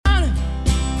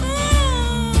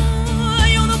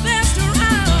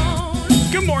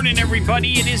Good morning,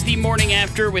 everybody. It is the morning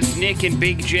after with Nick and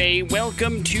Big J.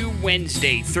 Welcome to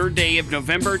Wednesday, 3rd day of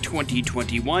November,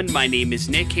 2021. My name is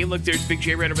Nick. Hey, look, there's Big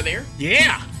J right over there.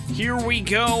 Yeah. Here we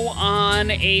go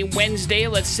on a Wednesday.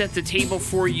 Let's set the table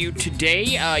for you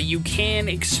today. You can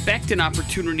expect an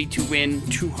opportunity to win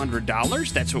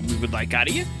 $200. That's what we would like out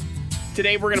of you.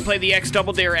 Today, we're going to play the X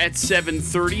Double Dare at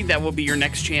 7:30. That will be your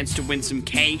next chance to win some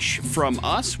cash from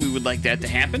us. We would like that to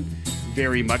happen.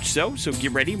 Very much so. So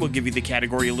get ready. We'll give you the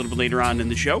category a little bit later on in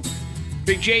the show.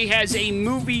 Big J has a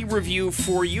movie review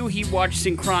for you. He watched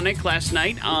Synchronic last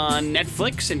night on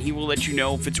Netflix, and he will let you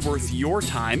know if it's worth your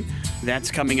time. That's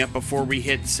coming up before we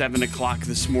hit 7 o'clock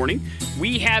this morning.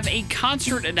 We have a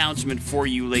concert announcement for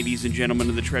you, ladies and gentlemen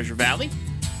of the Treasure Valley.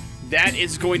 That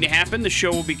is going to happen. The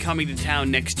show will be coming to town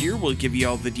next year. We'll give you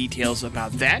all the details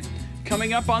about that.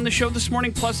 Coming up on the show this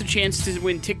morning, plus a chance to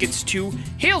win tickets to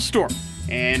Hailstorm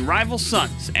and Rival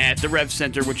Sons at the Rev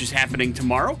Center, which is happening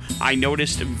tomorrow. I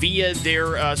noticed via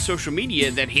their social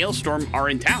media that Hailstorm are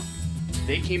in town.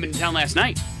 They came into town last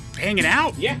night. Hanging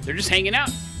out? Yeah, they're just hanging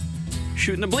out,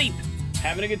 shooting the bleep,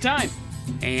 having a good time.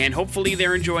 And hopefully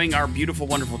they're enjoying our beautiful,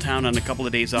 wonderful town on a couple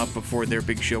of days off before their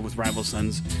big show with Rival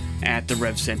Sons at the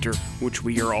Rev Center, which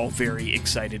we are all very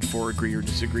excited for. Agree or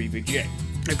disagree, Big J?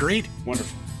 Agreed.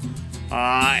 Wonderful.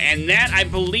 And that, I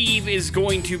believe, is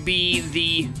going to be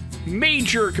the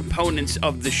major components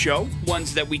of the show,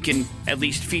 ones that we can at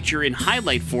least feature in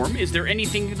highlight form. Is there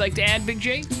anything you'd like to add, Big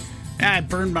J? I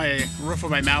burned my roof of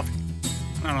my mouth,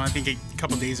 I don't know, I think a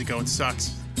couple days ago. It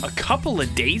sucks. A couple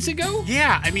of days ago?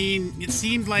 Yeah, I mean, it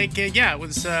seemed like, it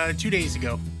was 2 days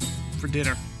ago for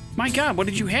dinner. My God, what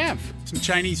did you have? Some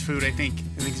Chinese food, I think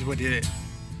is what did it.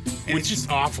 And it's just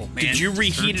awful, man. Did you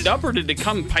reheat it up, or did it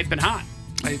come piping hot?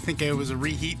 I think it was a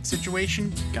reheat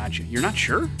situation. Gotcha. You're not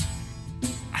sure?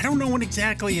 I don't know when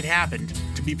exactly it happened,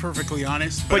 to be perfectly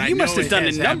honest. But you must have done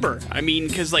a number. Happened. I mean,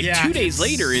 because 2 days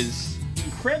later is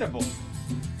incredible.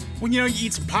 When, you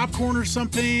eat some popcorn or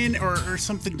something, or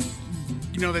something,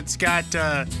 that's got,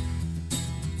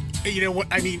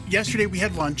 yesterday we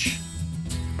had lunch.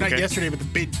 Not yesterday, but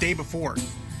the day before.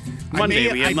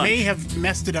 Monday we had lunch. I may have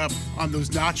messed it up on those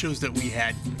nachos that we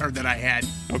had, or that I had.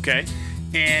 Okay.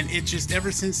 And it just,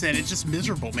 ever since then, it's just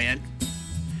miserable, man.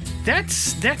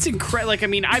 That's incredible.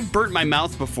 I've burnt my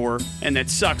mouth before, and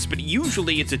that sucks, but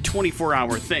usually it's a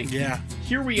 24-hour thing. Yeah.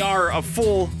 Here we are, a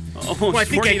full,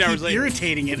 almost 48 hours later.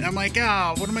 Irritating it. I'm like,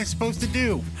 what am I supposed to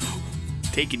do?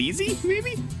 Take it easy,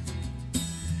 maybe?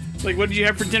 What did you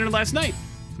have for dinner last night?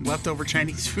 Leftover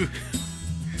Chinese food.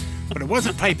 But it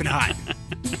wasn't piping hot.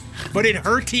 But it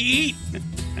hurt to eat.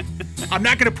 I'm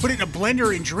not going to put it in a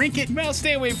blender and drink it. Well,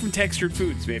 stay away from textured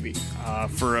foods, maybe,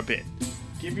 for a bit.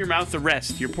 Give your mouth a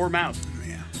rest, your poor mouth.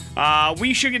 Yeah.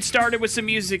 We should get started with some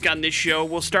music on this show.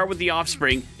 We'll start with The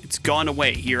Offspring. It's Gone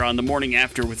Away here on The Morning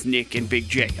After with Nick and Big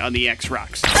J on the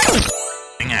X-Rocks.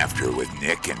 Morning After with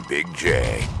Nick and Big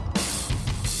J.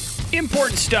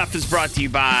 Important stuff is brought to you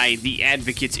by the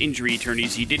Advocates Injury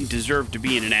Attorneys. You didn't deserve to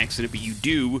be in an accident, but you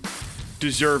do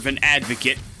deserve an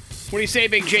advocate. What do you say,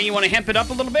 Big J? You want to hemp it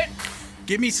up a little bit?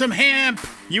 Give me some hemp.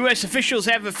 U.S. officials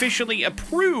have officially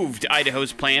approved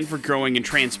Idaho's plan for growing and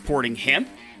transporting hemp.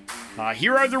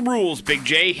 Here are the rules, Big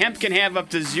J. Hemp can have up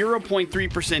to 0.3%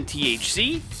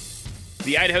 THC.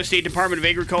 The Idaho State Department of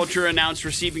Agriculture announced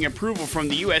receiving approval from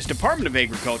the U.S. Department of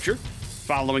Agriculture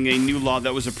following a new law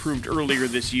that was approved earlier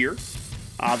this year.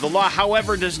 The law,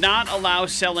 however, does not allow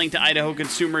selling to Idaho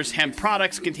consumers hemp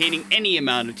products containing any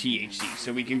amount of THC.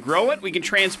 So we can grow it, we can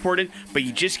transport it, but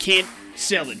you just can't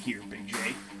sell it here, Big J.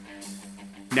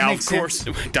 Now, of course,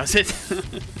 does it?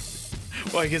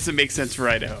 Well, I guess it makes sense for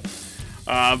Idaho.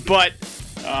 But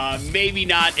maybe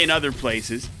not in other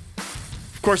places.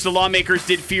 Of course, the lawmakers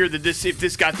did fear that if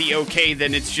this got the okay,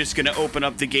 then it's just going to open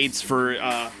up the gates for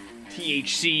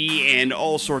THC and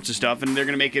all sorts of stuff, and they're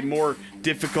going to make it more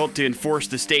difficult to enforce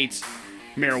the state's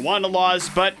marijuana laws.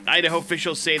 But Idaho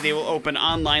officials say they will open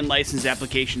online license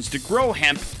applications to grow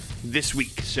hemp this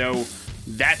week. So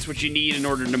that's what you need in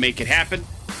order to make it happen.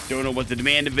 Don't know what the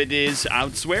demand of it is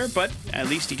elsewhere, but at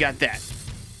least you got that.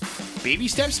 Baby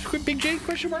steps, Big J,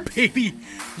 question mark? Baby,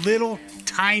 little,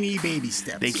 tiny baby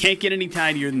steps. They can't get any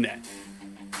tinier than that.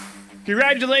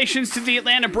 Congratulations to the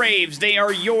Atlanta Braves. They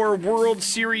are your World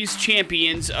Series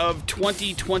champions of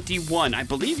 2021. I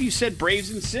believe you said Braves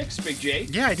in 6, Big J.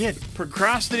 Yeah, I did.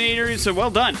 Procrastinators, so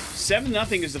well done.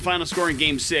 7-0 is the final score in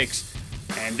Game 6,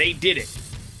 and they did it.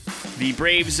 The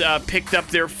Braves picked up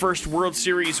their first World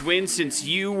Series win since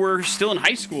you were still in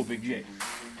high school, Big J.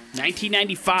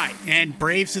 1995. And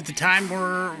Braves at the time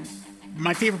were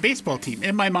my favorite baseball team,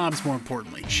 and my mom's, more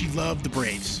importantly. She loved the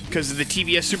Braves. Because of the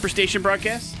TBS Superstation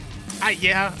broadcast?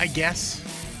 Yeah, I guess.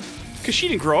 Because she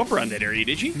didn't grow up around that area,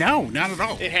 did she? No, not at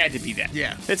all. It had to be that.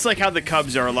 Yeah. It's like how the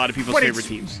Cubs are a lot of people's favorite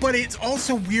teams. But it's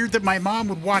also weird that my mom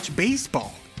would watch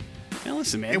baseball. Now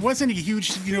listen, man. It wasn't a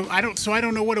huge, I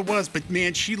don't know what it was, but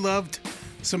man, she loved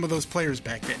some of those players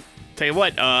back then. Tell you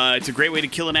what, it's a great way to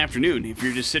kill an afternoon. If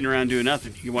you're just sitting around doing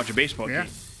nothing, you can watch a baseball game.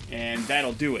 And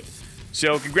that'll do it.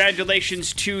 So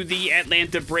congratulations to the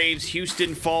Atlanta Braves.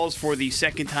 Houston falls for the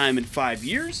second time in 5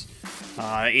 years.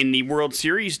 In the World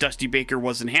Series, Dusty Baker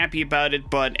wasn't happy about it,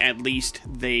 but at least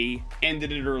they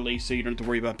ended it early, so you don't have to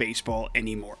worry about baseball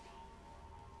anymore.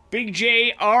 Big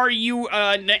J, are you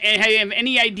have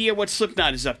any idea what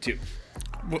Slipknot is up to?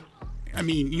 Well, I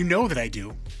mean, you know that I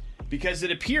do. Because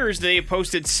it appears they have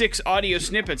posted 6 audio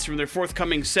snippets from their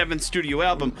forthcoming 7th studio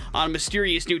album on a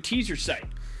mysterious new teaser site.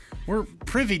 We're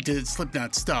privy to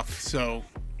Slipknot stuff, so...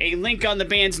 A link on the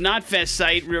band's Knotfest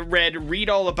site read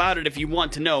all about it if you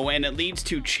want to know, and it leads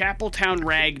to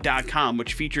chapeltownrag.com,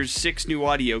 which features 6 new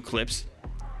audio clips.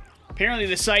 Apparently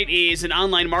the site is an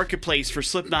online marketplace for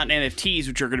Slipknot NFTs,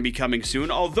 which are going to be coming soon,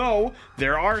 although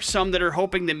there are some that are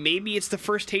hoping that maybe it's the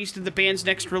first taste of the band's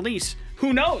next release.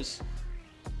 Who knows?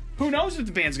 Who knows if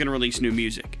the band's going to release new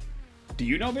music? Do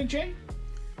you know, Big J?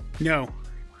 No.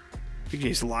 Big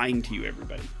J's lying to you,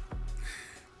 everybody.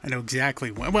 I know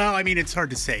exactly. Well, I mean, it's hard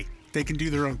to say. They can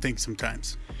do their own thing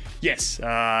sometimes. Yes,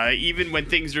 even when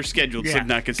things are scheduled,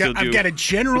 Slipknot can still do... I've got a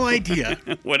general idea.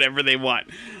 Whatever they want.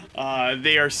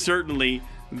 They are certainly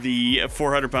the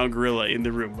 400-pound gorilla in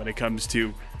the room when it comes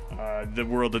to the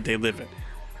world that they live in.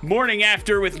 Morning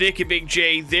After with Nick and Big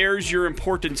J. There's your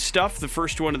important stuff, the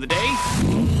first one of the day.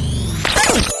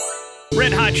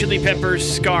 Red Hot Chili Peppers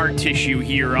Scar Tissue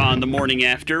here on the Morning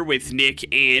After with Nick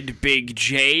and Big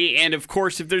J. And of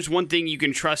course, if there's one thing you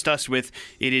can trust us with,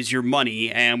 it is your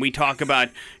money. And we talk about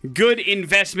good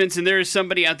investments, and there is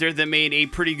somebody out there that made a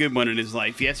pretty good one in his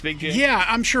life. Yes, Big J? Yeah,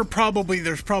 I'm sure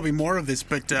there's probably more of this,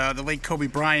 but the late Kobe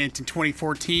Bryant in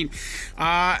 2014,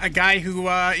 a guy who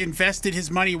invested his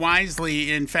money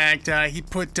wisely. In fact, he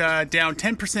put down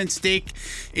 10% stake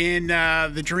in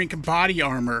the drink Body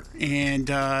Armor, and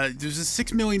there's a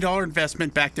 $6 million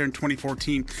investment back there in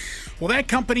 2014. Well, that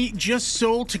company just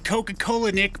sold to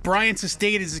Coca-Cola, Nick. Bryant's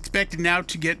estate is expected now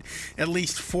to get at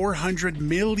least $400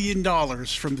 million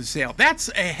from the sale. That's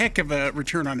a heck of a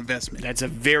return on investment. That's a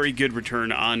very good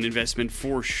return on investment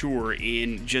for sure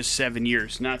in just 7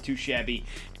 years. Not too shabby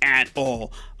at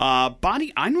all. I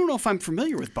don't know if I'm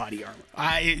familiar with Body Armor.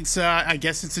 I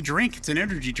guess it's a drink. It's an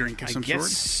energy drink of some sort. I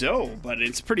guess so, but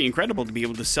it's pretty incredible to be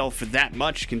able to sell for that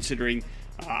much considering...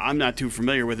 I'm not too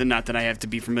familiar with it. Not that I have to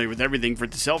be familiar with everything for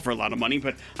it to sell for a lot of money,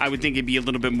 but I would think it'd be a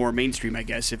little bit more mainstream, I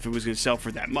guess, if it was going to sell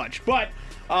for that much. But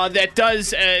that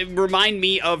does remind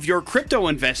me of your crypto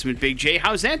investment, Big J.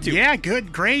 How's that doing? Yeah,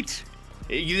 good, great.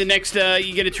 You the next?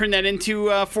 You going to turn that into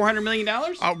 $400 million?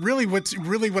 Really,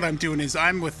 what I'm doing is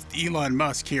I'm with Elon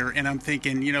Musk here, and I'm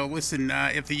thinking, listen,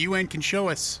 if the UN can show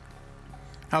us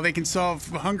how they can solve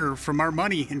hunger from our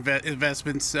money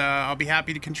investments, I'll be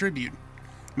happy to contribute.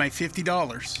 My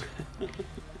 $50.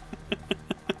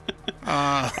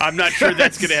 I'm not sure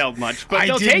that's going to help much, but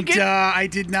they'll take it. I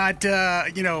did not.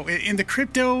 In the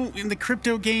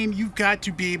crypto game, you've got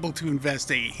to be able to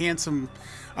invest a handsome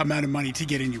amount of money to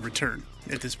get any return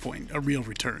at this point, a real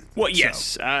return. Well,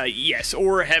 yes, yes,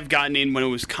 or have gotten in when it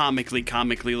was comically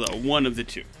low. One of the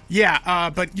two. Yeah,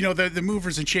 but the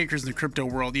movers and shakers in the crypto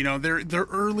world, they're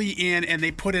early in, and they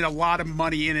put in a lot of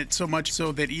money in it, so much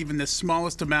so that even the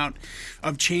smallest amount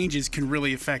of changes can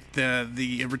really affect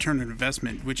the return on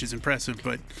investment, which is impressive.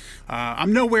 But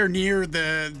I'm nowhere near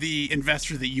the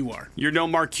investor that you are. You're no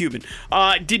Mark Cuban.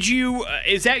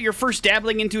 Is that your first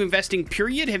dabbling into investing?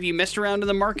 Period. Have you messed around in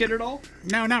the market at all?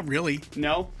 No, not really.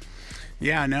 No.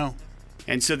 Yeah, no.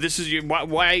 And so this is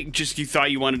why just you thought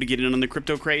you wanted to get in on the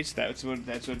crypto craze? That's what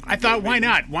I thought. Why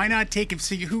not? Why not take it?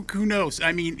 See, who knows?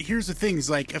 I mean, here's the thing: is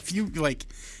like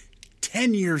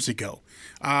 10 years ago,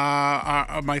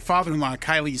 my father-in-law,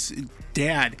 Kylie's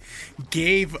dad,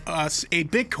 gave us a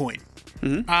Bitcoin.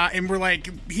 Mm-hmm. And we're like,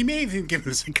 he may have even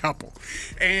given us a couple.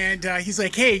 And he's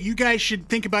like, hey, you guys should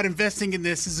think about investing in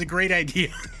this. This is a great idea.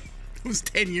 It was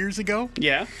 10 years ago.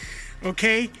 Yeah.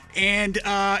 Okay, and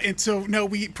so no,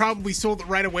 we probably sold it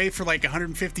right away for like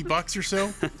 $150 or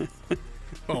so.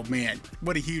 Oh man,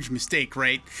 what a huge mistake,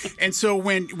 right? And so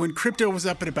when crypto was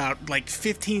up at about like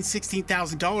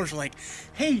 $16,000, we're like,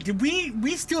 hey, did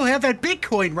we still have that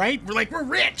Bitcoin, right? We're like, we're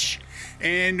rich,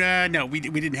 and no, we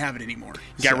didn't have it anymore.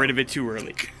 Got rid of it too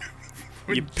early.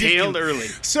 You bailed early.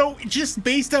 So just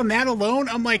based on that alone,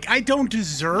 I'm like, I don't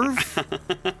deserve.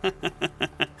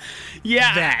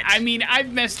 Yeah, that. I mean,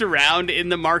 I've messed around in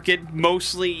the market,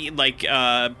 mostly like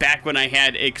back when I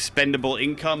had expendable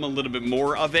income, a little bit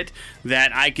more of it,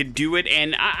 that I could do it,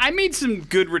 and I made some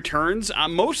good returns,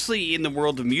 mostly in the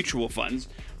world of mutual funds,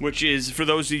 which is, for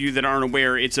those of you that aren't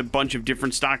aware, it's a bunch of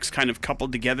different stocks kind of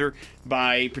coupled together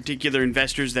by particular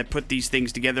investors that put these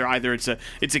things together. Either it's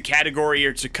a category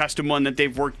or it's a custom one that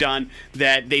they've worked on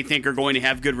that they think are going to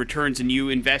have good returns, and you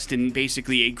invest in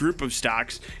basically a group of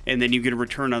stocks, and then you get a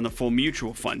return on the full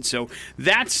mutual fund. So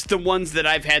that's the ones that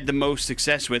I've had the most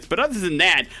success with. But other than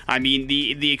that, I mean,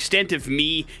 the extent of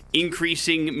me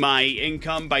increasing my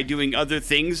income by doing other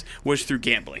things was through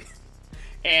gambling.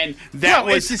 And that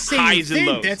was the same highs thing. and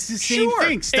lows. That's the same Sure.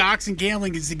 thing. Stocks and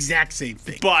gambling is the exact same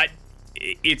thing. But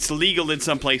it's legal in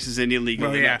some places and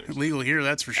illegal in others. Legal here,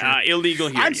 that's for sure. Illegal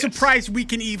here, I'm yes. surprised we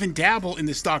can even dabble in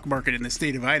the stock market in the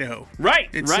state of Idaho. Right,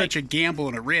 It's right. such a gamble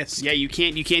and a risk. Yeah, you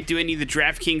can't do any of the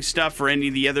DraftKings stuff or any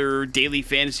of the other daily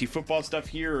fantasy football stuff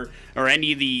here, or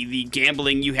any of the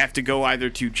gambling. You have to go either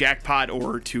to Jackpot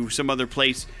or to some other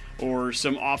place or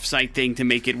some off-site thing to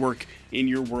make it work in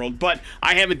your world. But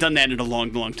I haven't done that in a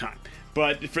long, long time.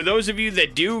 But for those of you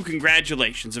that do,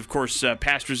 congratulations. Of course,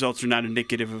 past results are not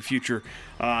indicative of future,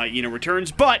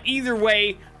 returns. But either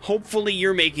way, hopefully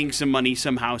you're making some money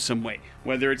somehow, some way.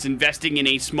 Whether it's investing in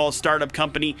a small startup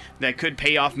company that could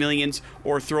pay off millions,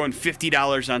 or throwing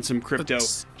 $50 on some crypto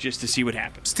just to see what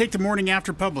happens. Let's take the morning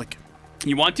after public.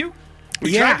 You want to?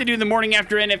 We Yeah. tried to do the morning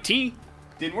after NFT.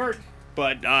 Didn't work.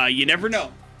 But you never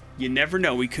know. You never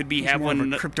know. We could It's have more one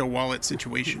of a crypto wallet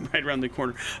situation. right around the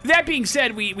corner. That being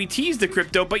said, we teased the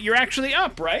crypto, but you're actually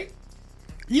up, right?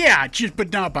 Yeah,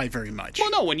 but not by very much.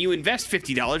 Well, no. When you invest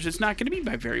 $50, it's not going to be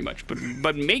by very much.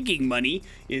 But making money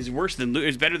is worse than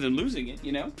is better than losing it.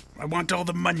 You know. I want all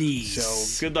the money.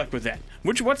 So good luck with that.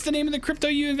 What's the name of the crypto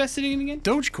you invested in again?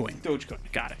 Dogecoin. Dogecoin.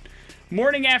 Got it.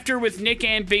 Morning after with Nick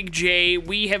and Big J.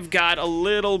 We have got a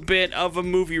little bit of a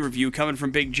movie review coming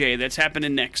from Big J. That's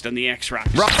happening next on the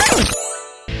X-Rocks.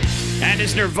 That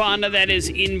is Nirvana. That is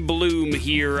In Bloom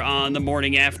here on the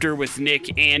Morning After with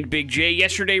Nick and Big J.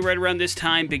 Yesterday, right around this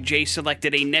time, Big J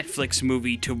selected a Netflix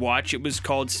movie to watch. It was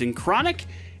called Synchronic.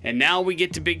 And now we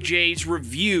get to Big J's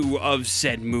review of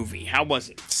said movie. How was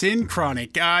it?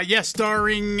 Synchronic. Yes,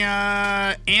 starring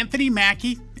Anthony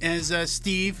Mackie as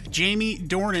Steve, Jamie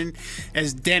Dornan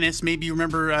as Dennis. Maybe you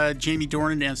remember Jamie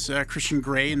Dornan as Christian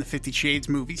Grey in the 50 Shades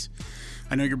movies.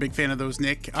 I know you're a big fan of those,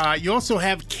 Nick. You also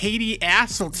have Katie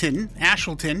Ashleton.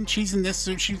 She's in this.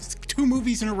 So she's 2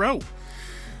 movies in a row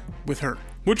with her.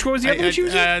 Which one was the other one she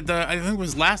was in? I think it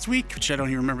was last week, which I don't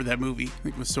even remember that movie. I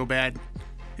think it was so bad.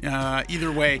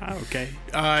 Either way, okay.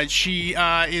 She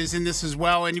is in this as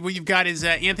well, and what you've got is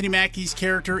Anthony Mackie's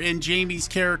character and Jamie's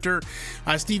character,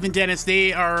 Steve and Dennis.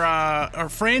 They are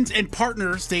friends and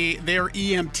partners. They're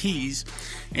EMTs,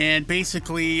 and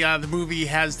basically the movie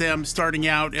has them starting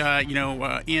out,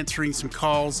 answering some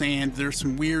calls, and there's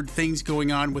some weird things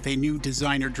going on with a new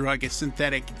designer drug, a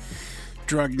synthetic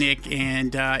drug, Nick,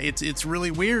 and it's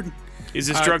really weird. Is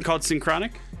this drug called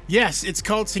Synchronic? Yes, it's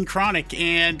called Synchronic,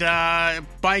 and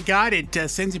by God, it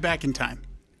sends you back in time.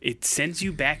 It sends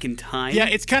you back in time? Yeah,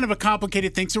 it's kind of a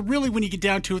complicated thing. So really, when you get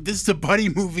down to it, this is a buddy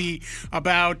movie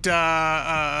about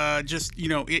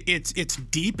it's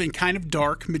deep and kind of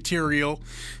dark material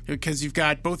because you've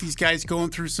got both these guys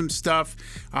going through some stuff,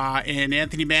 and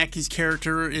Anthony Mackie's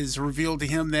character is revealed to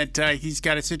him that he's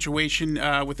got a situation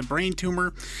with a brain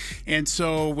tumor, and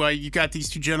so you got these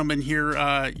 2 gentlemen here,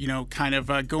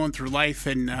 going through life,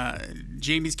 and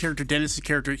Jamie's character, Dennis's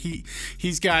character,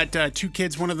 he's got 2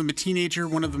 kids, one of them a teenager,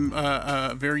 one of them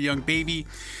a very young baby,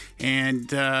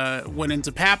 and what ends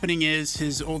up happening is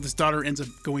his oldest daughter ends up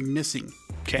going missing.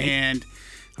 Okay. And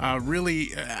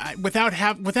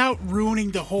without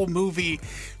ruining the whole movie,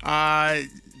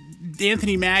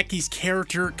 Anthony Mackie's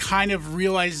character kind of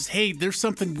realizes, hey, there's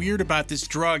something weird about this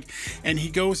drug, and he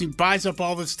goes and buys up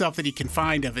all the stuff that he can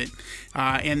find of it.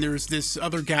 And there's this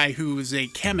other guy who is a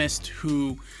chemist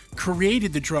who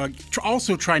created the drug,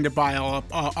 also trying to buy all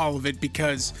of it,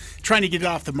 because trying to get it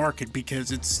off the market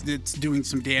because it's doing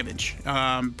some damage.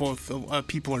 Both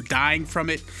people are dying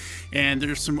from it, and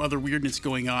there's some other weirdness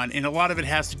going on, and a lot of it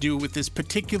has to do with this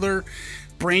particular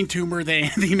brain tumor that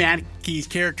Anthony Mackie's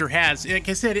character has. Like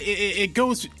I said, it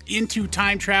goes into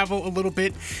time travel a little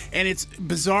bit, and it's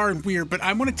bizarre and weird, but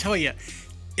I want to tell you,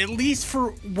 at least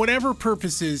for whatever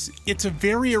purposes, it's a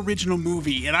very original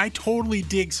movie, and I totally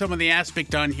dig some of the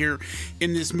aspect on here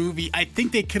in this movie. I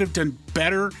think they could have done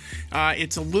better.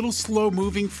 It's a little slow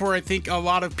moving for, I think, a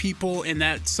lot of people, and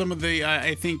that's some of the,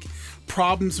 I think,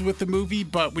 problems with the movie.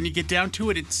 But when you get down to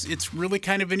it, it's really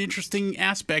kind of an interesting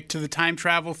aspect to the time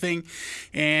travel thing,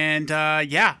 and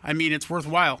yeah, I mean, it's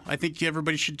worthwhile. I think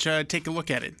everybody should take a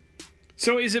look at it.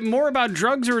 So is it more about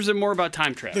drugs or is it more about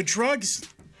time travel?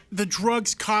 The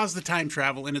drugs cause the time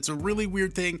travel, and it's a really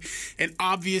weird thing, and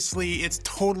obviously it's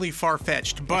totally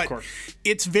far-fetched, but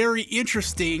it's very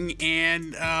interesting,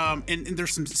 and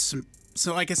there's some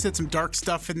so like I said, some dark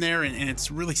stuff in there, and it's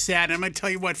really sad. And I'm going to tell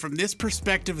you what, from this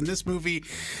perspective in this movie,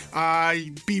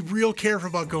 be real careful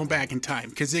about going back in time,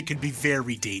 because it could be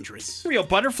very dangerous. Real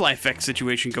butterfly effect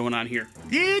situation going on here.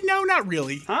 Yeah, no, not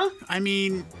really. Huh? I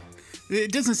mean,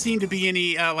 it doesn't seem to be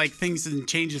any like things and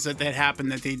changes that happen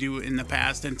that they do in the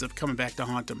past ends up coming back to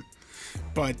haunt them.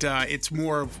 But it's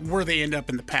more of where they end up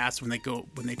in the past when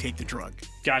they take the drug.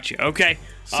 Gotcha. Okay.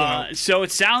 So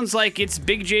it sounds like it's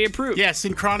Big J approved. Yeah,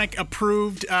 Synchronic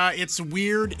approved. It's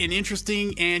weird and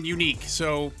interesting and unique.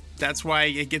 So that's why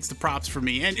it gets the props for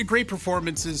me, and great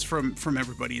performances from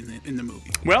everybody in the movie.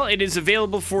 Well, it is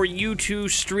available for you to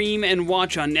stream and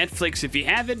watch on Netflix if you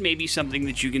have it. Maybe something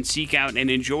that you can seek out and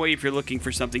enjoy if you're looking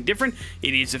for something different.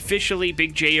 It is officially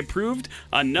Big J approved.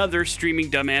 Another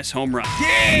streaming dumbass home run.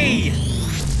 Yay!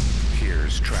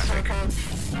 Here's traffic.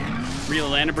 Real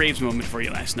Atlanta Braves moment for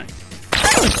you last night.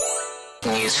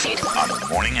 Newsfeed. On the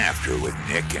Morning After with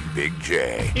Nick and Big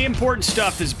J. Important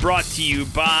stuff is brought to you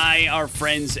by our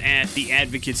friends at the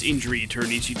Advocates Injury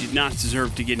Attorneys. You did not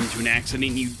deserve to get into an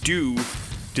accident. You do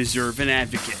deserve an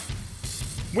advocate.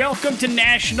 Welcome to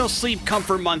National Sleep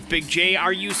Comfort Month, Big J.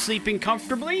 Are you sleeping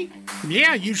comfortably?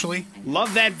 Yeah, usually.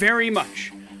 Love that very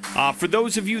much. For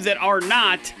those of you that are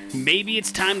not, maybe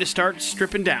it's time to start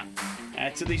stripping down.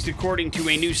 That's at least according to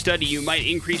a new study. You might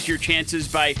increase your chances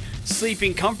by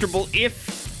sleeping comfortable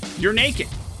if you're naked.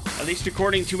 At least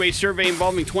according to a survey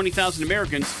involving 20,000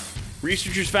 Americans,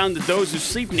 researchers found that those who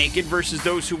sleep naked versus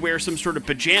those who wear some sort of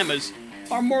pajamas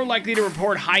are more likely to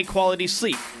report high-quality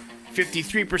sleep.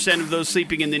 53% of those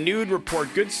sleeping in the nude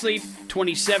report good sleep.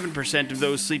 27% of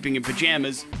those sleeping in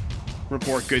pajamas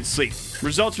report good sleep.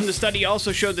 Results from the study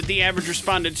also showed that the average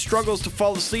respondent struggles to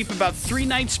fall asleep about 3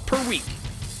 nights per week.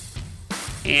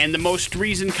 And the most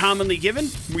reason commonly given,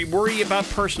 we worry about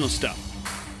personal stuff.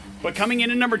 But coming in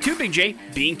at number 2, Big J,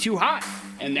 being too hot.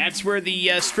 And that's where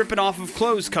the stripping off of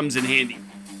clothes comes in handy.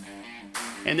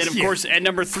 And then, of course, at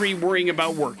number 3, worrying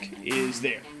about work is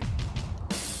there.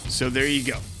 So there you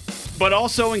go. But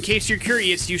also, in case you're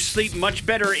curious, you sleep much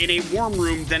better in a warm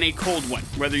room than a cold one,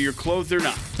 whether you're clothed or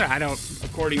not. I don't.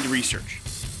 According to research.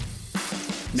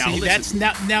 Now, see,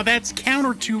 that's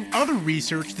counter to other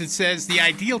research that says the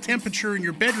ideal temperature in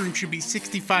your bedroom should be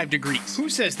 65 degrees. Who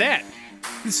says that?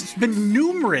 This has been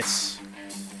numerous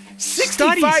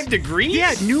 65 studies. degrees?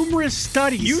 Yeah, numerous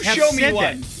studies. You have show me said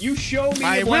one. That. You show me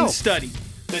I one will. study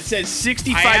that says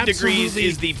 65 degrees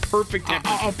is the perfect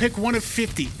temperature. I'll pick one of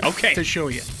 50 to show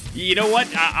you. You know what?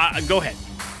 Go ahead.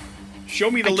 Show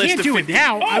me the list I can't of do 50. it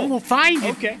now. Oh, I will find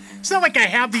it. Okay. It's not like I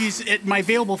have these at my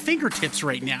available fingertips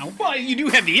right now. Well, you do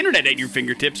have the internet at your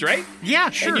fingertips, right? Yeah,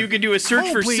 sure. And you can do a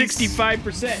search for please.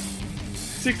 65%.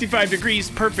 65 degrees,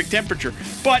 perfect temperature.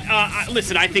 But,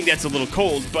 listen, I think that's a little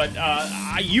cold, but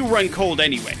you run cold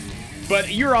anyway.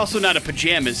 But you're also not a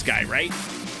pajamas guy, right?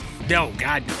 No,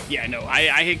 God, no. Yeah, no,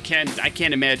 I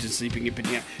can't imagine sleeping in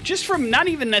pajamas. Just from not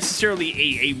even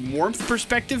necessarily a warmth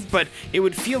perspective, but it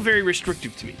would feel very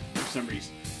restrictive to me for some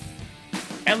reason.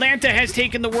 Atlanta has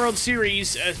taken the World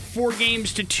Series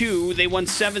 4-2. They won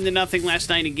 7-0 last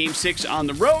night in Game 6 on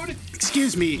the road.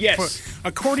 Excuse me. Yes.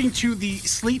 According to the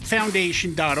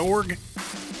sleepfoundation.org,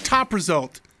 top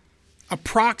result,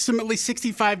 approximately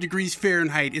 65 degrees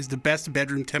Fahrenheit is the best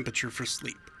bedroom temperature for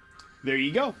sleep. There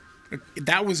you go.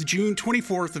 That was June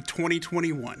 24th of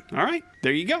 2021. All right,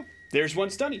 there you go. There's one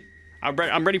study.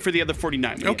 I'm ready for the other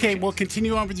 49. Okay, well,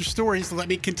 continue on with your stories. Let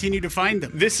me continue to find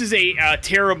them. This is a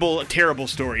terrible, terrible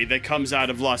story that comes out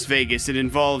of Las Vegas. It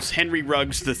involves Henry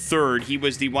Ruggs III. He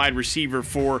was the wide receiver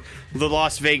for the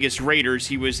Las Vegas Raiders.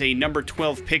 He was a number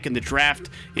 12 pick in the draft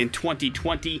in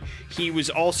 2020. He was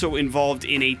also involved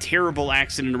in a terrible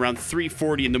accident around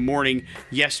 3:40 in the morning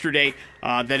yesterday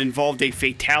that involved a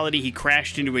fatality. He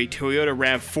crashed into a Toyota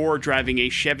RAV4 driving a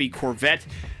Chevy Corvette.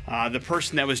 The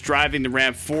person that was driving the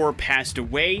RAV4 passed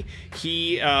away.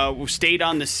 He stayed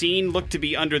on the scene, looked to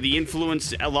be under the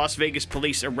influence. Las Vegas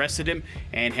police arrested him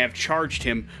and have charged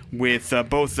him with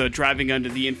both driving under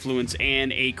the influence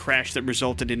and a crash that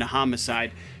resulted in a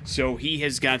homicide. So he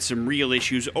has got some real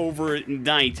issues.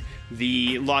 Overnight,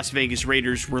 the Las Vegas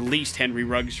Raiders released Henry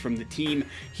Ruggs from the team.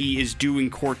 He is due in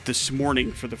court this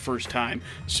morning for the first time.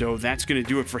 So that's going to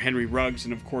do it for Henry Ruggs.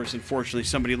 And of course, unfortunately,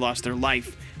 somebody lost their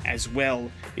life as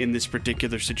well in this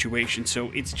particular situation.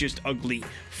 So it's just ugly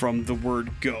from the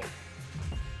word go.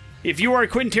 If you are a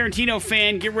Quentin Tarantino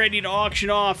fan, get ready to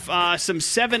auction off some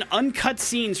 7 uncut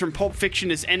scenes from Pulp Fiction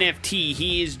as NFT.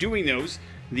 He is doing those.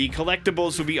 The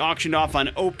collectibles will be auctioned off on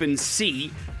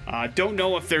OpenSea. Don't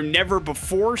know if they're never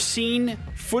before seen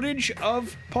footage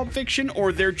of Pulp Fiction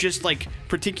or they're just like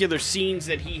particular scenes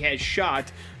that he has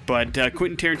shot. But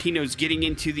Quentin Tarantino's getting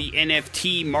into the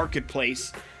NFT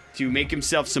marketplace to make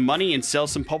himself some money and sell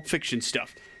some Pulp Fiction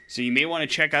stuff. So you may want to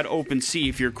check out OpenSea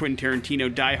if you're a Quentin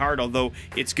Tarantino diehard, although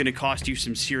it's going to cost you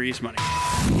some serious money.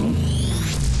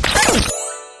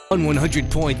 On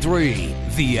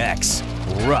 100.3, The X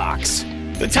rocks.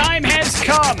 The time has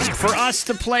come for us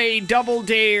to play Double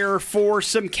Dare for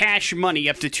some cash money.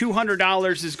 Up to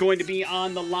 $200 is going to be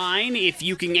on the line if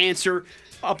you can answer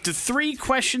up to 3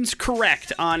 questions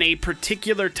correct on a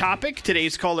particular topic.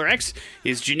 Today's caller X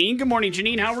is Janine. Good morning,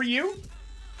 Janine. How are you?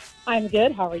 I'm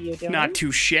good. How are you doing? Not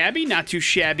too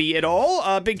shabby at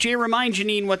all. Big J, remind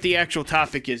Janine what the actual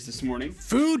topic is this morning.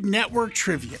 Food Network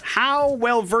trivia. How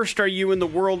well versed are you in the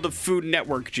world of Food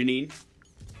Network, Janine?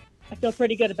 I feel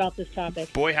pretty good about this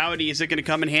topic. Boy, howdy, is it going to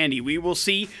come in handy. We will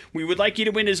see. We would like you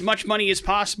to win as much money as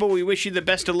possible. We wish you the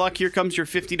best of luck. Here comes your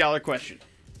 $50 question.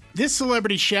 This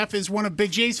celebrity chef is one of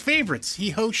Big J's favorites.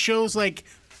 He hosts shows like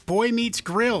Boy Meets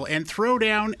Grill and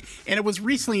Throwdown, and it was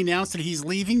recently announced that he's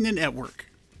leaving the network.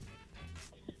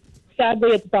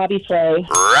 Sadly, it's Bobby Flay.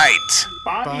 Right.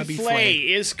 Bobby Flay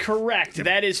is correct. Yep.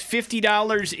 That is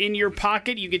 $50 in your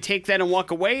pocket. You can take that and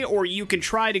walk away, or you can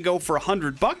try to go for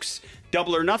 $100.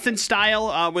 Double or nothing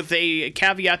style, with a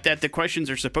caveat that the questions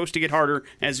are supposed to get harder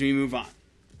as we move on.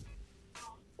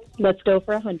 Let's go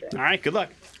for 100. All right, good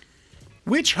luck.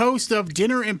 Which host of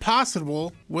Dinner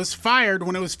Impossible was fired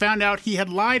when it was found out he had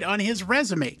lied on his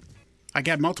resume? I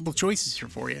got multiple choices here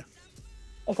for you.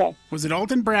 Okay. Was it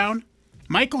Alton Brown,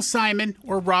 Michael Simon,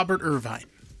 or Robert Irvine?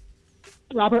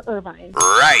 Robert Irvine.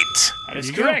 Right. That is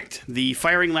correct. The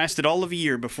firing lasted all of a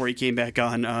year before he came back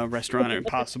on Restaurant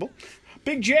Impossible.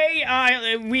 Big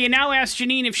J, we now ask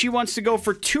Janine if she wants to go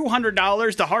for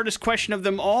 $200, the hardest question of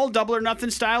them all, double or nothing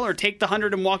style, or take the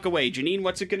 100 and walk away. Janine,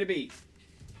 what's it going to be?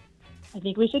 I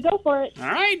think we should go for it. All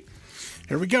right.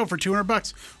 Here we go for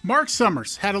 $200. Mark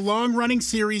Summers had a long-running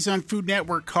series on Food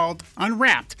Network called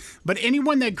Unwrapped, but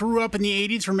anyone that grew up in the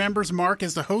 80s remembers Mark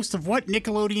as the host of what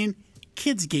Nickelodeon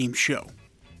kids game show?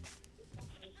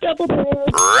 Double Dare.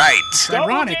 Right.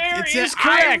 Ironic. Dare It's is an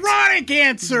correct. ironic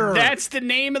answer. That's the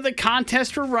name of the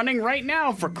contest we're running right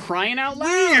now, for crying out loud.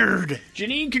 Weird.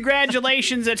 Janine,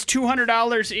 congratulations. That's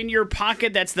 $200 in your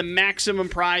pocket. That's the maximum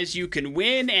prize you can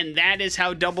win, and that is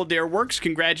how Double Dare works.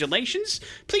 Congratulations.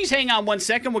 Please hang on 1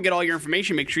 second. We'll get all your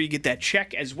information. Make sure you get that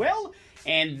check as well.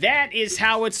 And that is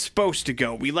how it's supposed to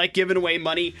go. We like giving away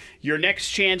money. Your next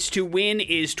chance to win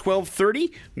is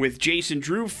 12:30 with Jason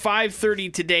Drew,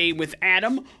 5:30 today with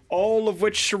Adam, all of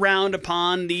which surround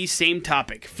upon the same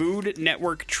topic, Food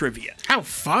Network trivia. How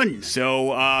fun.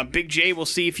 So Big J will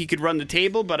see if he could run the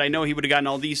table, but I know he would have gotten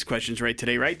all these questions right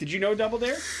today, right? Did you know Double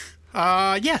Dare?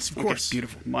 Yes, of course.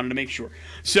 Beautiful. Wanted to make sure.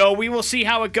 So we will see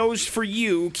how it goes for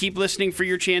you. Keep listening for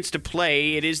your chance to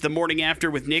play. It is the morning after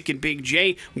with Nick and Big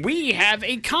J. We have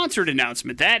a concert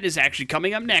announcement. That is actually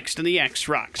coming up next on the X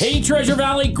Rocks. Hey, Treasure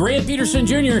Valley, Grant Peterson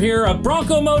Jr. here, a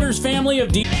Bronco Motors family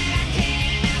of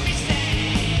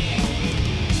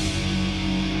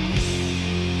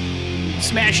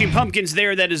Smashing Pumpkins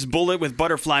there. That is Bullet with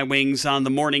Butterfly Wings on the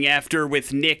morning after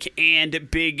with Nick and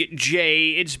Big J.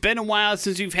 It's been a while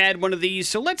since we've had one of these,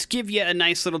 so let's give you a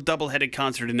nice little double-headed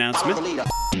concert announcement.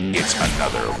 It's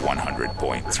another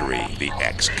 100.3 The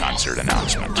X concert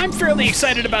announcement. I'm fairly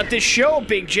excited about this show,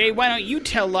 Big J. Why don't you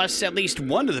tell us at least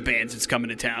one of the bands that's coming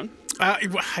to town?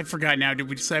 I forgot now. Did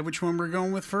we decide which one we're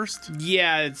going with first?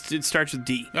 Yeah, it starts with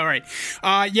D. All right.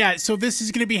 So this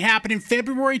is going to be happening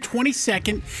February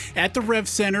 22nd at the Rev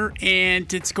Center,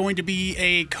 and it's going to be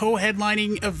a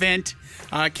co-headlining event.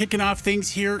 Kicking off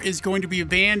things here is going to be a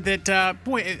band that,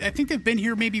 I think they've been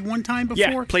here maybe one time before.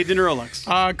 Yeah, played the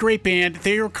Neurolux. Great band.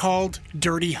 They are called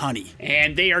Dirty Honey.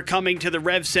 And they are coming to the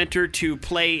Rev Center to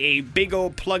play a big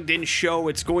old plugged-in show.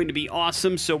 It's going to be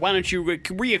awesome. So why don't you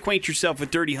reacquaint yourself with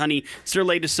Dirty Honey It's their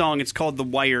latest song. It's called The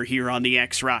Wire here on the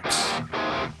X Rocks.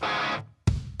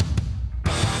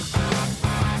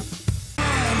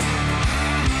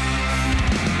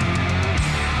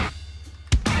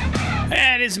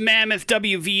 That is Mammoth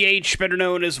WVH, better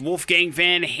known as Wolfgang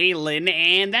Van Halen,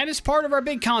 and that is part of our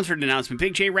big concert announcement.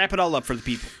 Big J, wrap it all up for the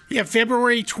people. Yeah,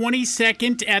 February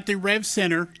 22nd at the Rev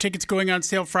Center. Tickets going on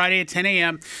sale Friday at 10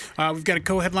 a.m. We've got a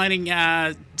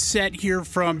co-headlining set here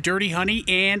from Dirty Honey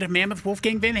and Mammoth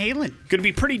Wolfgang Van Halen. Going to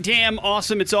be pretty damn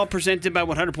awesome. It's all presented by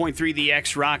 100.3 The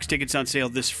X Rocks. Tickets on sale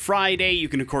this Friday. You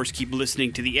can, of course, keep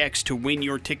listening to The X to win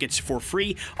your tickets for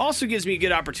free. Also gives me a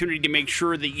good opportunity to make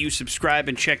sure that you subscribe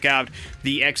and check out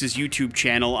The X's YouTube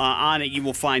channel. On it, you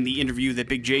will find the interview that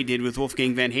Big J did with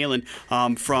Wolfgang Van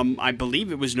Halen from, I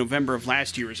believe it was November of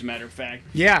last year, as a matter of fact.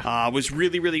 Yeah. Was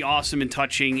really, really awesome and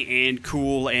touching and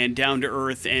cool and down to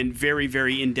earth and very,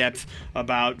 very in-depth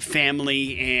about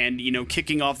family and, you know,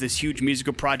 kicking off this huge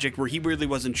musical project where he really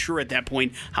wasn't sure at that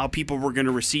point how people were going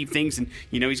to receive things. And,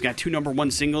 you know, he's got 2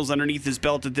 #1 singles underneath his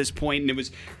belt at this point, and it was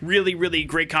really, really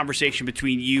great conversation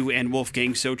between you and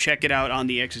Wolfgang. So check it out on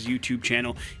the X's YouTube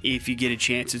channel if you get a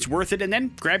chance. It's worth it. And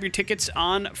then grab your tickets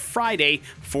on Friday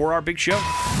for our big show.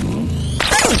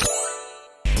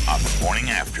 On the morning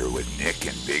after with Nick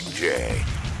and Big J.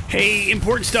 Hey,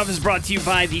 important stuff is brought to you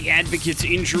by the Advocates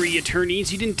Injury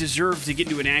Attorneys. You didn't deserve to get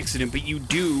into an accident, but you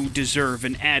do deserve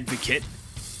an advocate.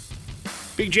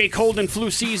 Big J, cold and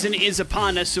flu season is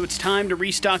upon us, so it's time to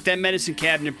restock that medicine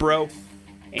cabinet, bro.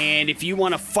 And if you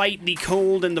want to fight the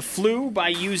cold and the flu by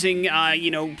using,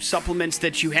 supplements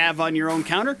that you have on your own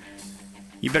counter,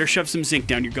 you better shove some zinc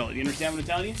down your gullet. You understand what I'm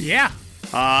telling you?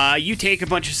 Yeah. You take a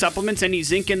bunch of supplements. Any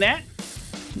zinc in that?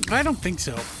 I don't think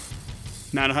so.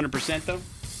 Not 100% though?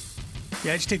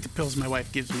 Yeah, I just take the pills my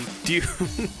wife gives me. Do you?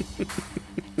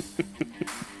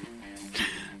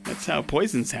 That's how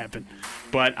poisons happen.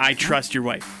 But I trust your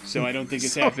wife, so I don't think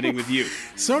it's happening with you.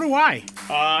 So do I.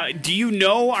 Do you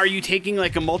know, are you taking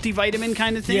like a multivitamin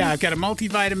kind of thing? Yeah, I've got a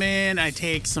multivitamin. I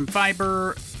take some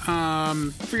fiber.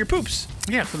 For your poops.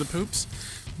 Yeah, for the poops.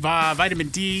 Vitamin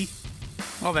D,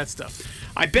 all that stuff.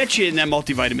 I bet you in that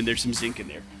multivitamin there's some zinc in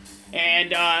there.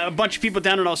 And a bunch of people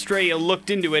down in Australia looked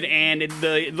into it, and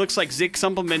it looks like zinc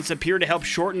supplements appear to help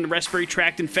shorten respiratory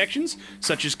tract infections,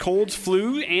 such as colds,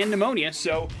 flu, and pneumonia.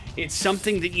 So it's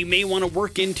something that you may want to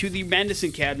work into the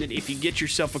medicine cabinet. If you get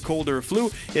yourself a cold or a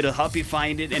flu, it'll help you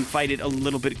find it and fight it a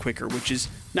little bit quicker, which is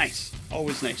nice.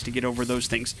 Always nice to get over those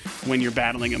things when you're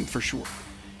battling them, for sure.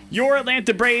 Your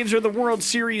Atlanta Braves are the World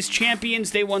Series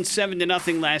champions. They won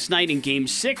 7-0 last night in Game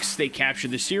 6. They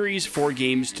captured the series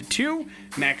 4-2.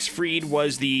 Max Fried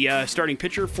was the starting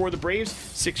pitcher for the Braves.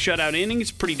 6 shutout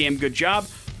innings. Pretty damn good job.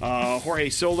 Jorge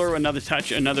Soler, another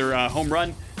home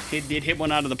run. Did hit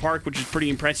one out of the park, which is pretty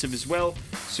impressive as well.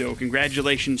 So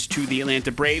congratulations to the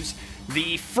Atlanta Braves.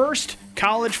 The first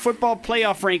college football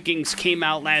playoff rankings came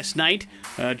out last night.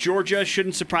 Georgia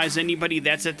shouldn't surprise anybody.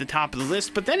 That's at the top of the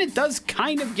list. But then it does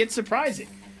kind of get surprising.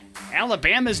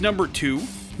 Alabama's number 2,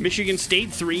 Michigan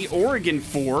State 3, Oregon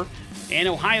 4, and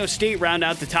Ohio State round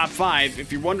out the top 5.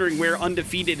 If you're wondering where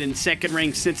undefeated and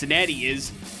second-ranked Cincinnati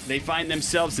is, they find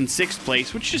themselves in 6th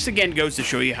place, which just again goes to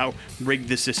show you how rigged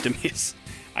the system is.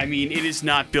 I mean, it is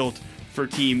not built for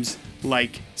teams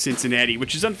like Cincinnati,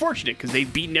 which is unfortunate because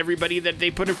they've beaten everybody that they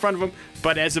put in front of them.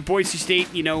 But as a Boise State,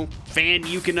 fan,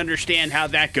 you can understand how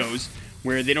that goes,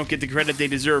 where they don't get the credit they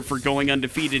deserve for going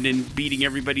undefeated and beating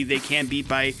everybody they can beat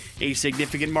by a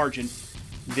significant margin.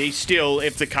 They still,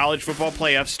 if the college football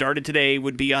playoffs started today,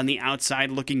 would be on the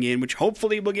outside looking in, which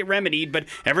hopefully will get remedied. But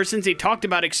ever since they talked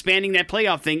about expanding that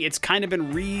playoff thing, it's kind of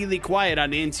been really quiet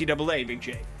on the NCAA, Big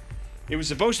J. It was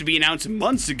supposed to be announced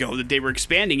months ago that they were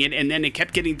expanding it, and then it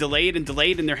kept getting delayed, and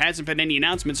there hasn't been any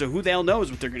announcement, so who the hell knows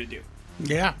what they're going to do.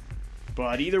 Yeah.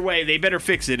 But either way, they better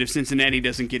fix it if Cincinnati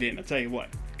doesn't get in. I'll tell you what,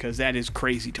 because that is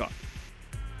crazy talk.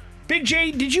 Big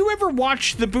J, did you ever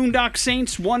watch the Boondock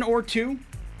Saints 1 or 2?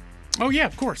 Oh, yeah,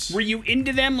 of course. Were you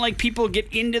into them like people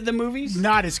get into the movies?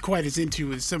 Not as quite as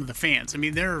into as some of the fans. I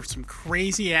mean, there are some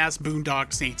crazy-ass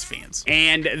Boondock Saints fans.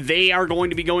 And they are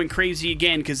going to be going crazy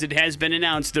again because it has been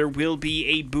announced there will be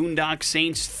a Boondock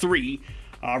Saints 3.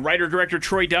 Writer-director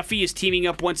Troy Duffy is teaming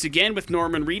up once again with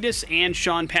Norman Reedus and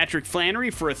Sean Patrick Flannery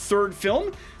for a third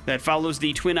film that follows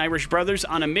the twin Irish brothers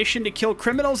on a mission to kill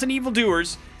criminals and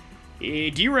evildoers. Do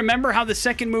you remember how the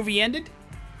second movie ended?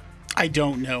 I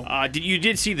don't know. You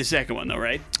did see the second one, though,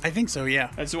 right? I think so, yeah.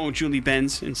 That's the one with Julie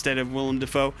Benz instead of Willem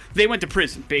Dafoe. They went to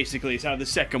prison, basically, is how the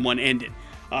second one ended.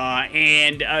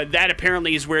 And that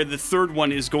apparently is where the third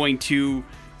one is going to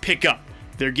pick up.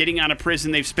 They're getting out of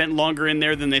prison. They've spent longer in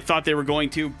there than they thought they were going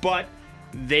to, but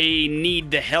they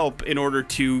need the help in order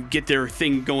to get their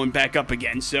thing going back up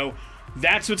again. So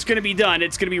that's what's going to be done.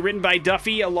 It's going to be written by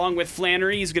Duffy along with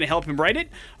Flannery. He's going to help him write it.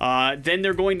 Then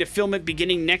they're going to film it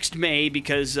beginning next May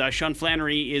because Sean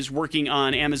Flannery is working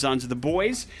on Amazon's The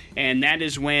Boys, and that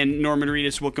is when Norman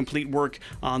Reedus will complete work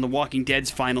on The Walking Dead's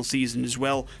final season as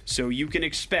well. So you can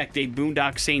expect a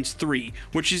Boondock Saints 3,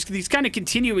 which is he's kind of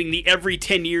continuing the every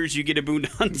 10 years you get a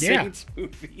Boondock Saints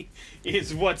movie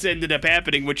is what's ended up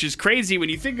happening, which is crazy when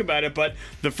you think about it. But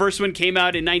the first one came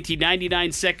out in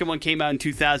 1999, second one came out in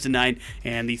 2009,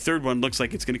 and the third one looks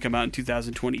like it's going to come out in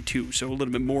 2022, so a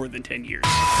little bit more than 10 years.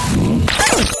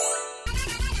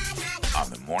 On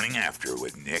the morning after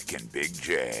with Nick and Big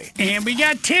J. And we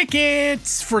got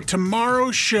tickets for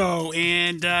tomorrow's show,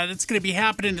 and that's going to be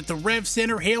happening at the Rev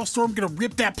Center. Hailstorm going to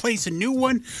rip that place a new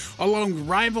one, along with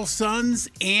Rival Sons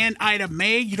and Ida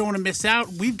May. You don't want to miss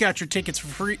out. We've got your tickets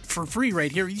for free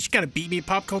right here. You just got to beat me at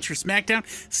Pop Culture Smackdown.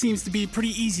 Seems to be pretty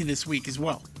easy this week as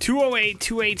well.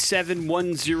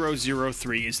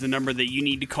 208-287-1003 is the number that you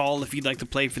need to call if you'd like to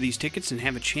play for these tickets and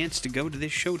have a chance to go to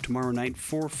this show tomorrow night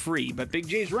for free. But Big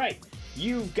J's right.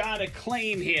 You've got to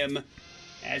claim him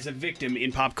as a victim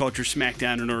in Pop Culture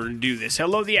Smackdown in order to do this.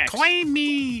 Hello, the X. Claim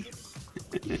me!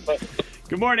 Good morning.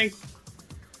 Good morning.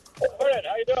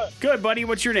 How you doing? Good, buddy.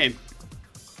 What's your name?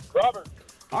 Robert.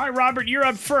 All right, Robert, you're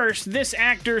up first. This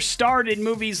actor starred in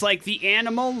movies like The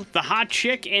Animal, The Hot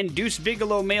Chick, and Deuce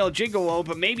Bigalow Male Gigolo,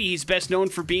 but maybe he's best known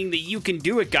for being the You Can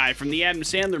Do It guy from the Adam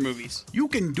Sandler movies. You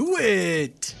can do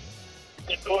it!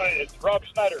 It's Rob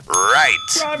Schneider. Right.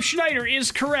 Rob Schneider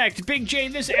is correct. Big J,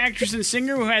 this actress and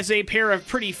singer who has a pair of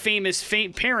pretty famous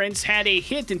parents, had a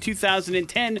hit in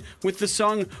 2010 with the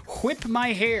song Whip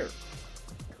My Hair.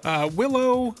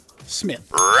 Willow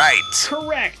Smith. Right.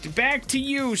 Correct. Back to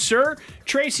you, sir.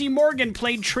 Tracy Morgan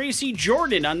played Tracy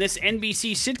Jordan on this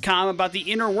NBC sitcom about the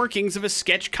inner workings of a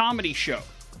sketch comedy show.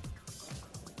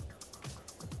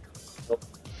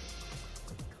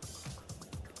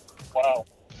 Wow.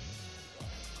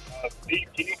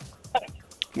 BT?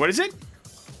 What is it?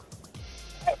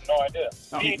 I have no idea.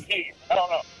 BT. I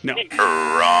don't know. No.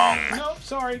 Wrong. No,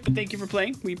 sorry, but thank you for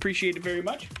playing. We appreciate it very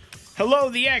much. Hello,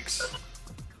 the X.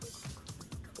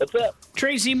 What's up?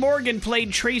 Tracy Morgan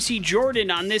played Tracy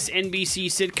Jordan on this NBC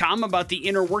sitcom about the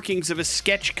inner workings of a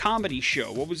sketch comedy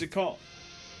show. What was it called?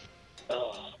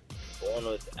 Oh, one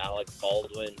with Alec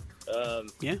Baldwin.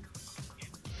 Yeah.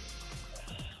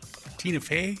 Tina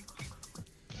Fey.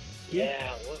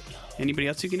 Yeah. What? Anybody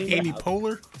else who can name it? Amy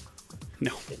Poehler.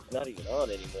 No. It's not even on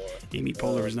anymore. Amy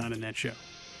Poehler is not in that show.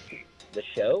 The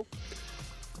show?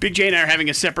 Big J and I are having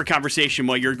a separate conversation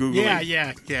while you're Googling.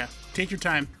 Yeah. Take your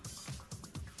time.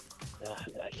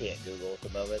 I can't Google at the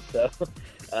moment, so.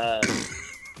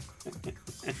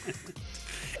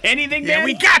 Anything, Yeah, Dan?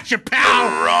 we got you,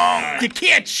 pal! Wrong. You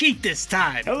can't cheat this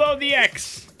time. Hello, the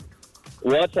X.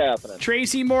 What's happening?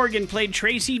 Tracy Morgan played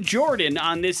Tracy Jordan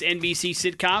on this NBC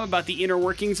sitcom about the inner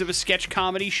workings of a sketch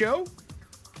comedy show.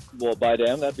 Well, by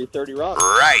damn, that'd be 30 Rock.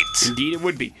 Right. Indeed, it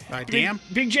would be. Damn.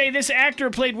 Big J, this actor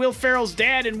played Will Ferrell's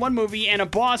dad in one movie and a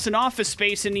boss in Office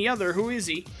Space in the other. Who is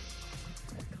he?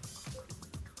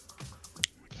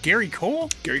 Gary Cole?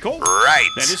 Gary Cole. Right.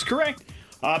 That is correct.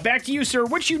 Back to you, sir.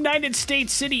 Which United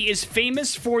States city is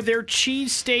famous for their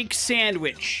cheesesteak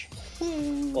sandwich?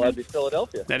 Well, that'd be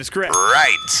Philadelphia. That is correct.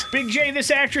 Right. Big J, this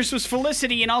actress was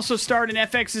Felicity and also starred in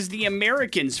FX's The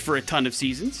Americans for a ton of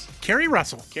seasons. Carrie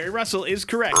Russell. Carrie Russell is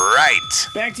correct. Right.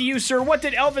 Back to you, sir. What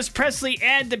did Elvis Presley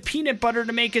add to peanut butter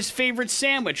to make his favorite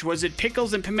sandwich? Was it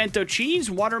pickles and pimento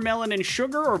cheese, watermelon and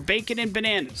sugar, or bacon and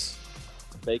bananas?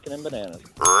 Bacon and bananas.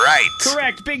 Right.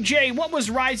 Correct. Big J, what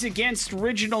was Rise Against's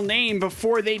original name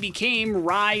before they became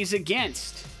Rise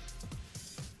Against?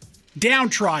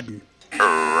 Downtrodden.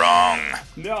 Wrong.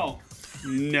 No.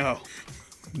 No.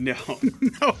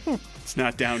 It's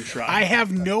not Downtrodden. I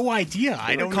have no idea.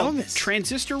 I They were don't know called this.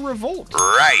 Transistor Revolt.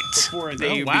 Right. Before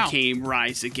they Oh, wow. became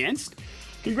Rise Against.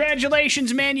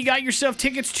 Congratulations, man. You got yourself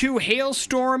tickets to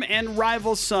Hailstorm and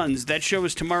Rival Sons. That show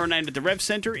is tomorrow night at the Rev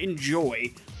Center.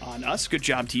 Enjoy on us. Good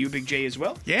job to you, Big J, as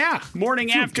well. Yeah. Morning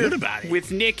Feel after good about it.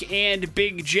 with Nick and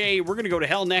Big J. We're going to go to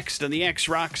hell next on the X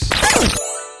Rocks.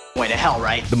 Way to hell,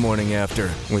 right? The morning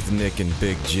after with Nick and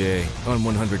Big J on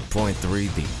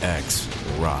 100.3 The X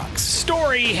Rocks.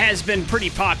 Story has been pretty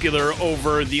popular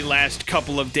over the last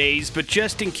couple of days, but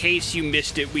just in case you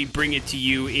missed it, we bring it to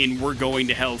you in We're Going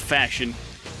to Hell fashion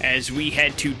as we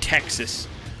head to Texas.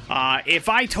 If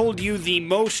I told you the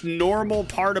most normal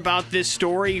part about this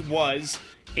story was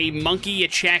a monkey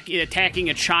attacking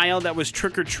a child that was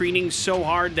trick-or-treating so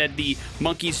hard that the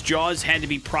monkey's jaws had to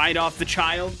be pried off the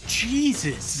child.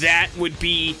 Jesus. That would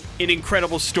be an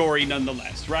incredible story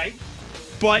nonetheless, right?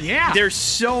 But there's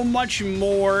so much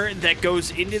more that goes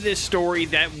into this story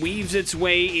that weaves its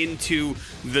way into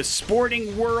the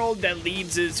sporting world, that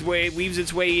weaves its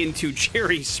way into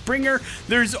Jerry Springer.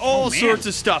 There's all sorts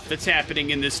of stuff that's happening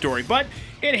in this story. But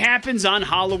it happens on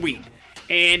Halloween,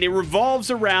 and it revolves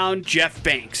around Jeff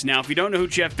Banks. Now, if you don't know who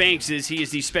Jeff Banks is, he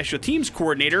is the special teams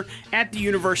coordinator at the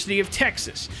University of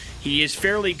Texas. He is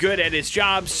fairly good at his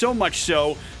job, so much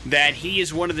so that he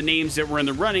is one of the names that were in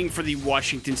the running for the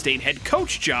Washington State head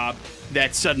coach job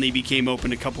that suddenly became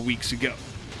open a couple weeks ago.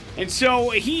 And so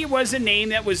he was a name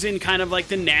that was in kind of like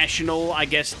the national, I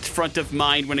guess, front of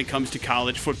mind when it comes to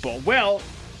college football. Well,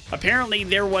 apparently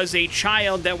there was a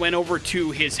child that went over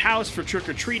to his house for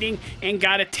trick-or-treating and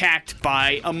got attacked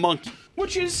by a monkey,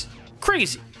 which is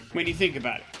crazy when you think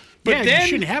about it. But then you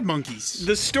shouldn't have monkeys.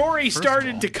 The story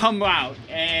started to come out,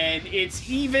 and it's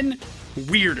even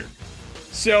weirder.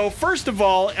 So, first of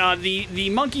all, the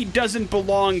monkey doesn't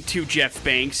belong to Jeff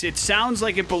Banks. It sounds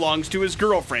like it belongs to his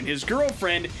girlfriend. His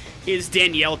girlfriend is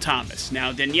Danielle Thomas.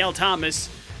 Now, Danielle Thomas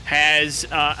has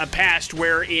a past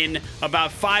wherein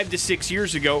about 5 to 6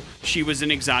 years ago, she was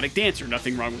an exotic dancer.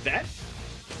 Nothing wrong with that.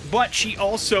 But she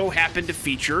also happened to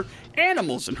feature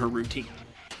animals in her routine.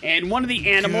 And one of the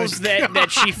animals that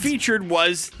she featured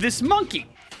was this monkey.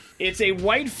 It's a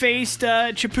white-faced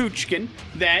Capuchin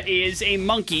that is a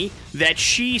monkey that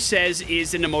she says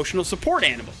is an emotional support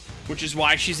animal, which is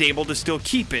why she's able to still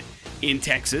keep it in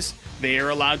Texas. They are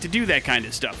allowed to do that kind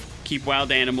of stuff. Keep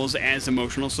wild animals as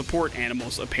emotional support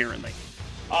animals, apparently.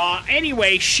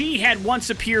 Anyway, she had once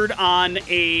appeared on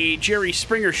a Jerry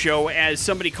Springer show as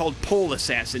somebody called Pole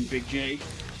Assassin, Big J.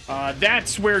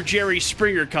 That's where Jerry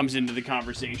Springer comes into the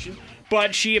conversation.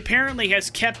 But she apparently has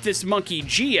kept this monkey,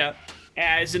 Gia,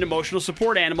 as an emotional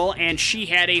support animal, and she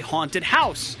had a haunted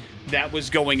house that was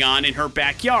going on in her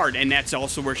backyard, and that's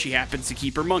also where she happens to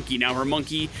keep her monkey. Now, her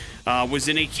monkey was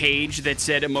in a cage that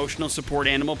said, emotional support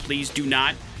animal, please do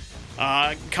not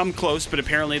come close, but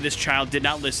apparently this child did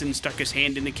not listen, stuck his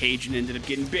hand in the cage, and ended up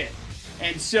getting bit.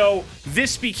 And so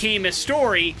this became a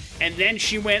story, and then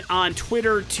she went on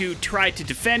Twitter to try to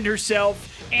defend herself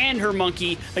and her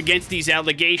monkey against these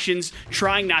allegations,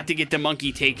 trying not to get the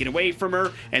monkey taken away from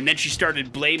her. And then she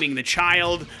started blaming the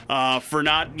child for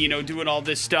not, doing all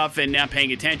this stuff and not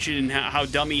paying attention, and how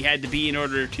dumb he had to be in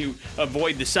order to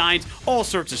avoid the signs, all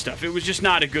sorts of stuff. It was just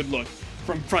not a good look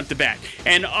from front to back.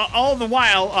 And all the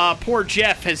while, poor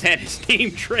Jeff has had his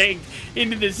name dragged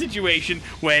into this situation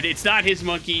when it's not his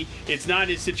monkey, it's not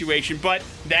his situation, but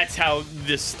that's how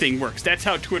this thing works. That's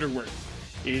how Twitter works,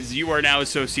 is you are now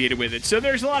associated with it. So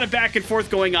there's a lot of back and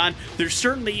forth going on. There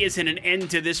certainly isn't an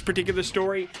end to this particular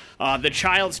story. The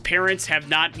child's parents have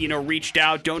not, reached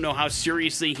out, don't know how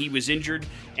seriously he was injured,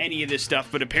 any of this stuff,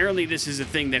 but apparently this is a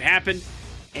thing that happened,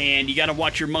 and you got to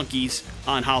watch your monkeys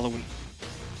on Halloween,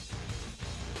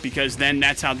 because then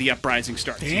that's how the uprising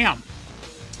starts. Damn.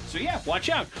 So yeah, watch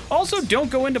out. Also,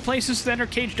 don't go into places that are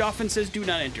caged off and says do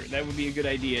not enter. That would be a good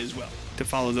idea as well, to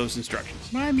follow those instructions.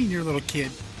 I mean, you're a little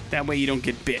kid. That way you don't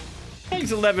get bit. I think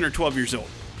he's 11 or 12 years old.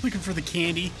 Looking for the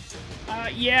candy.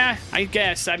 Yeah, I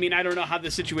guess. I mean, I don't know how the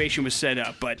situation was set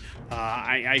up, but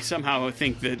I somehow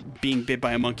think that being bit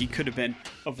by a monkey could have been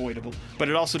avoidable. But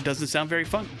it also doesn't sound very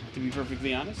fun, to be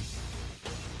perfectly honest.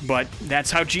 But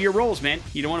that's how Gia rolls, man.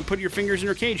 You don't want to put your fingers in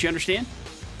her cage, you understand?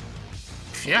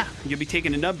 Yeah. You'll be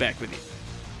taking a nub back with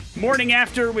you. Morning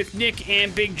After with Nick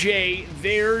and Big J.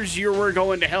 There's your We're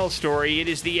Going to Hell story. It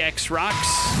is the X-Rocks.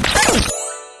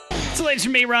 It's the latest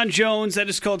from Aaron Jones. That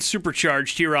is called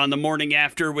Supercharged here on the Morning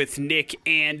After with Nick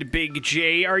and Big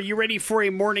J. Are you ready for a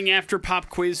Morning After pop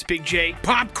quiz, Big J?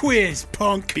 Pop quiz,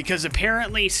 punk. Because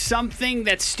apparently something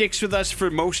that sticks with us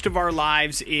for most of our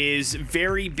lives is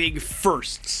very big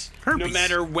firsts. Herpes. No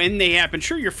matter when they happen.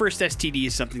 Sure, your first STD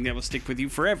is something that will stick with you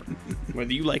forever,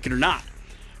 whether you like it or not.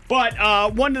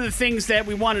 But one of the things that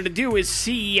we wanted to do is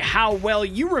see how well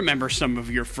you remember some of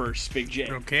your firsts, Big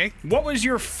J. Okay. What was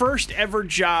your first ever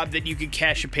job that you could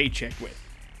cash a paycheck with?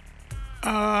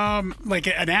 Like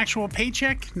an actual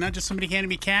paycheck, not just somebody handing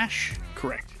me cash?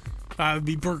 Correct. It would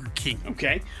be Burger King.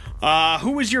 Okay.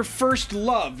 Who was your first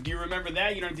love? Do you remember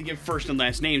that? You don't have to give first and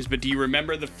last names, but do you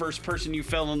remember the first person you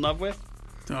fell in love with?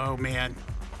 Oh, man.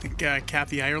 I think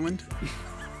Kathy Ireland.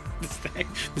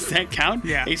 Does that count?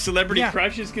 Yeah. A celebrity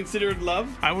crush is considered love?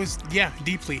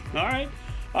 Deeply. All right.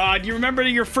 Do you remember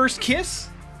your first kiss?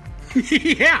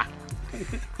 Yeah.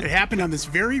 It happened on this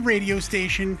very radio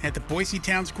station at the Boise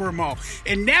Town Square Mall.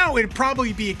 And now it'd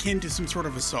probably be akin to some sort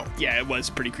of assault. Yeah, it was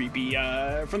pretty creepy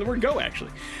from the word go,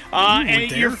 actually. went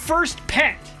And there. your first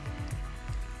pet.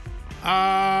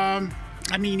 I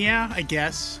mean, yeah, I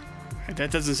guess.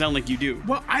 That doesn't sound like you do.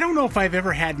 Well, I don't know if I've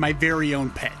ever had my very own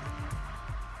pet.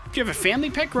 Do you have a family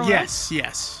pet growing up?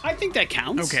 Yes. I think that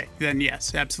counts. Okay, then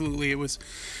yes, absolutely. It was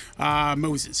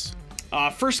Moses.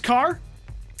 First car?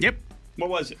 Yep. What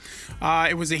was it?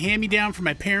 It was a hand-me-down from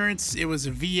my parents. It was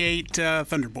a V8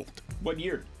 Thunderbolt. What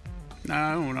year?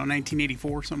 I don't know,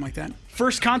 1984, something like that.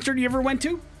 First concert you ever went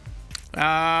to?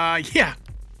 Yeah.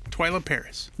 Twyla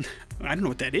Paris. I don't know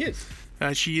what that is.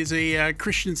 She is a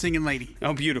Christian singing lady.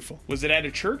 Oh, beautiful. Was it at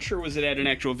a church or was it at an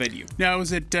actual venue? No, it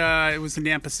was at the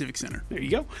Nampa Civic Center. There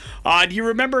you go. Do you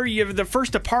remember the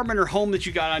first apartment or home that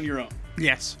you got on your own?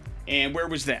 Yes. And where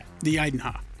was that? The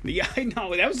Idaho. I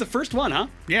know. That was the first one, huh?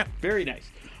 Yeah. Very nice.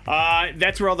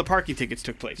 That's where all the parking tickets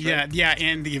took place, right? Yeah,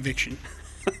 and the eviction.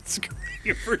 That's great.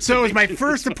 Your first So it was my eviction.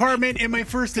 first apartment and my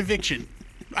first eviction.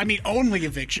 I mean, only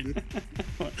eviction.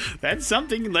 That's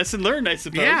something. Lesson learned, I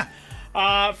suppose.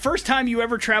 Yeah. First time you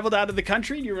ever traveled out of the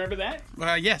country? Do you remember that?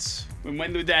 Yes. And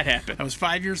when did that happen? I was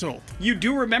 5 years old. You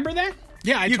do remember that?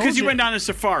 Yeah, I told Because you you. went on a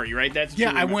safari, right? That's what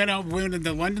Yeah, you I remember. went to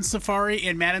the London Safari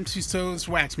and Madame Tussauds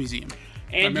Wax Museum.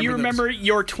 And do you those. remember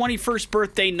your 21st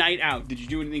birthday night out? Did you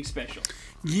do anything special?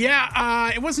 Yeah,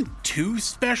 it wasn't too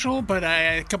special, but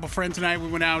a couple friends and I, we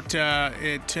went out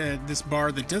at this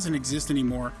bar that doesn't exist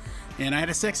anymore, and I had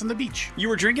a sex on the beach. You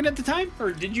were drinking at the time,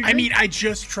 or did you drink? I mean, I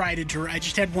just tried to drink. I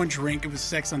just had one drink. It was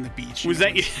sex on the beach. Was You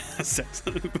that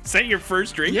know, was that your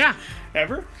first drink? Yeah.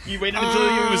 Ever? You waited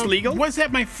until it was legal? Was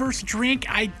that my first drink?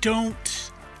 I don't...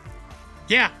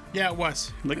 Yeah, it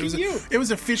was. Look It was at you. It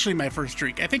was officially my first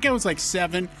drink. I think I was like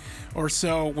 7 or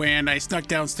so when I snuck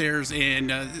downstairs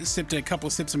and sipped a couple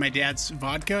of sips of my dad's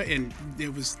vodka, and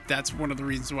that's one of the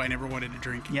reasons why I never wanted to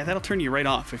drink. Yeah, that'll turn you right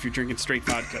off if you're drinking straight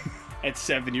vodka at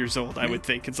 7 years old, I would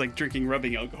think. It's like drinking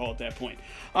rubbing alcohol at that point.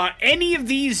 Any of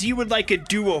these you would like a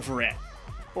do-over at?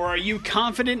 Or are you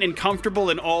confident and comfortable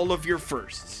in all of your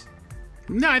firsts?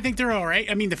 No, I think they're all right.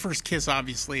 I mean, the first kiss,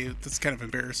 obviously, that's kind of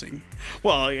embarrassing.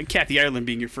 Well, Kathy Ireland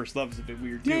being your first love is a bit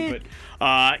weird, too. Yeah.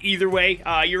 But either way,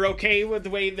 you're okay with the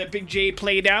way that Big J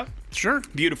played out? Sure.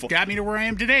 Beautiful. Got me to where I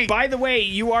am today. By the way,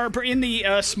 you are in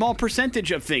the small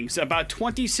percentage of things. About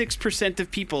 26% of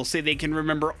people say they can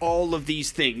remember all of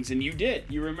these things, and you did.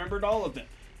 You remembered all of them.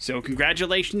 So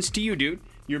congratulations to you, dude.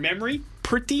 Your memory,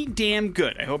 pretty damn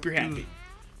good. I hope you're happy.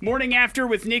 Morning After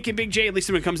with Nick and Big J, at least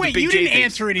when it comes Wait, to Big you J didn't things.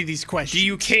 answer any of these questions. Do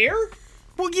you care?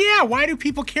 Well, yeah. Why do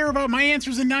people care about my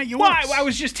answers and not yours? Well, I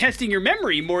was just testing your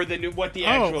memory more than what the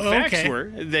actual facts okay.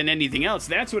 were than anything else.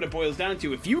 That's what it boils down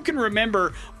to. If you can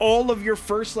remember all of your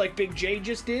firsts like Big J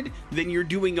just did, then you're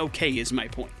doing okay, is my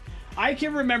point. I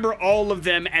can remember all of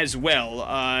them as well,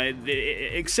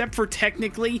 except for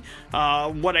technically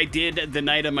what I did the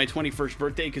night of my 21st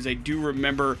birthday, because I do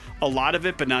remember a lot of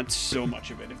it, but not so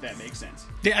much of it, if that makes sense.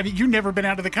 Yeah, I mean, you've never been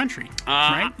out of the country,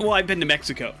 right? Well, I've been to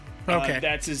Mexico. Okay.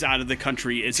 That's as out of the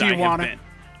country as I have Tijuana?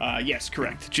 been. Yes,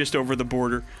 correct. Just over the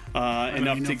border, enough even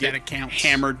know to if get that counts.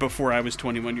 hammered before I was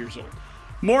 21 years old.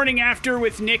 Morning After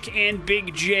with Nick and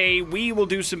Big J. We will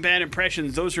do some bad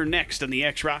impressions. Those are next on the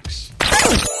X Rocks.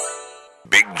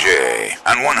 Big J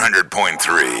on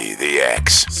 100.3 The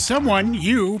X. Someone,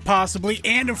 you possibly,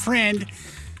 and a friend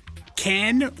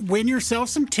can win yourself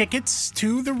some tickets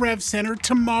to the Rev Center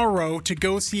tomorrow to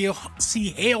go see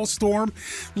Hailstorm.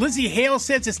 Lizzie Hale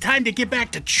says it's time to get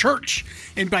back to church.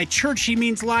 And by church, she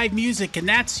means live music, and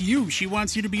that's you. She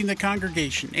wants you to be in the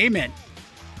congregation. Amen.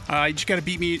 You just got to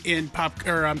beat me in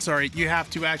you have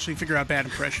to actually figure out bad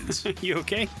impressions. You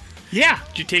okay? Yeah.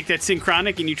 Did you take that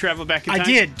synchronic and you travel back in time? I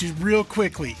did, just real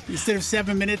quickly. Instead of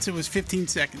 7 minutes, it was 15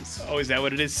 seconds. Oh, is that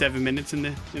what it is? 7 minutes in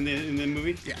the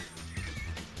movie? Yeah.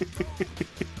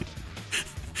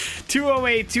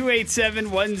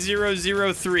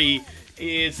 208-287-1003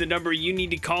 is the number you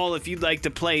need to call if you'd like to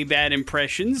play bad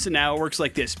impressions. Now, it works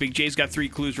like this. Big J's got 3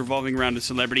 clues revolving around a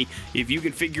celebrity. If you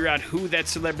can figure out who that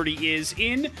celebrity is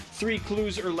in 3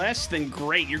 clues or less, then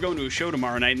great. You're going to a show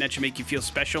tomorrow night, and that should make you feel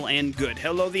special and good.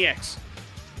 Hello, the X.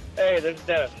 Hey, this is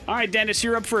Dennis. All right, Dennis,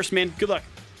 you're up first, man. Good luck.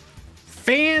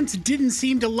 Fans didn't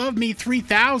seem to love me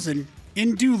 3,000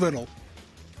 in Doolittle.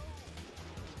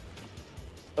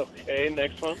 Okay,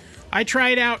 next one. I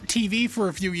tried out TV for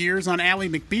a few years on Ally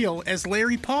McBeal as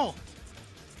Larry Paul.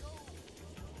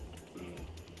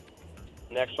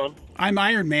 Next one. I'm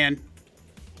Iron Man.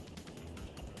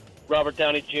 Robert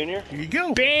Downey Jr. Here you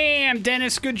go. Bam!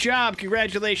 Dennis, good job.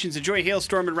 Congratulations. Enjoy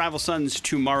Hailstorm and Rival Sons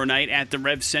tomorrow night at the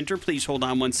Rev Center. Please hold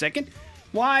on 1 second.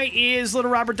 Why is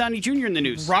little Robert Downey Jr. in the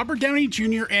news? Robert Downey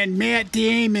Jr. and Matt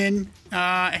Damon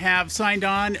have signed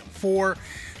on for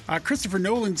Christopher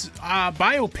Nolan's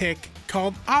biopic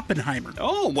called Oppenheimer.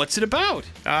 Oh, what's it about?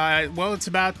 Well, it's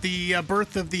about the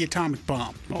birth of the atomic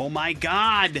bomb. Oh, my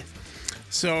God.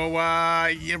 So,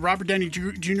 Robert Downey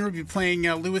Jr. will be playing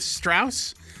Louis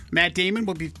Strauss. Matt Damon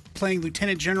will be playing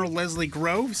Lieutenant General Leslie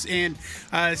Groves. And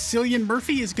Cillian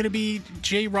Murphy is going to be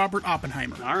J. Robert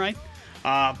Oppenheimer. All right.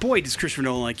 Boy, does Christopher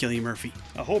Nolan like Cillian Murphy.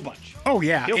 A whole bunch. Oh,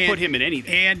 yeah. He'll put him in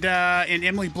anything. And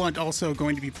Emily Blunt also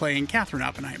going to be playing Catherine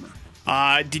Oppenheimer.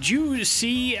 Did you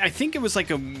see, I think it was like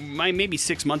maybe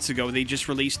 6 months ago, they just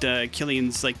released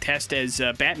Cillian's test as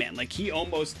Batman. He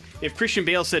almost, if Christian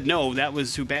Bale said no, that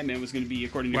was who Batman was going to be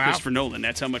according to Christopher Nolan.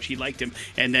 That's how much he liked him.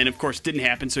 And then, of course, it didn't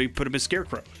happen, so he put him as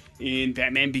Scarecrow in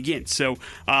Batman Begins. So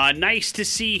nice to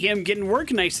see him getting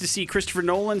work. Nice to see Christopher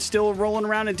Nolan still rolling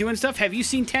around and doing stuff. Have you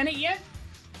seen Tenet yet?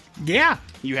 Yeah.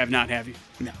 You have not, have you?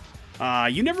 No.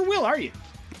 You never will, are you?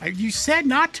 You said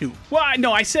not to. Well,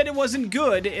 no, I said it wasn't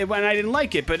good when I didn't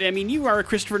like it. But, I mean, you are a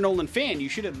Christopher Nolan fan. You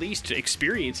should at least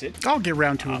experience it. I'll get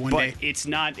around to it one day. But it's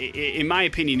not, in my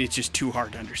opinion, it's just too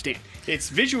hard to understand. It's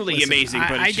visually amazing,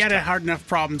 but I got hard enough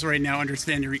problems right now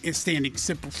understanding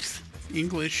simple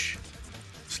English.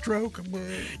 Stroke.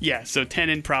 Yeah, so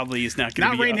Tenet probably is not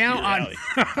going to be not right now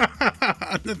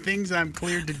on the things I'm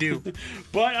cleared to do.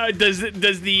 But does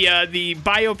the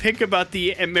biopic about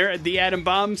the atom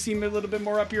bomb seem a little bit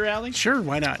more up your alley? Sure,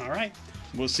 why not? All right,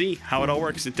 we'll see how it all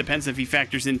works. It depends if he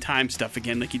factors in time stuff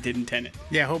again, like he did in Tenet.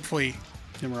 Yeah, hopefully.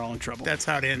 Then we're all in trouble. That's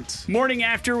how it ends. Morning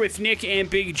After with Nick and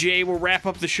Big J. We'll wrap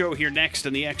up the show here next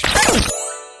on the Extra.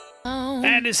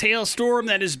 That is Hailstorm.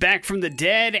 That is Back from the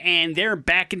Dead, and they're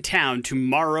back in town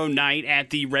tomorrow night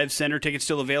at the Rev Center. Tickets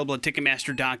still available at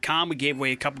Ticketmaster.com. We gave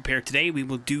away a couple pair today. We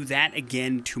will do that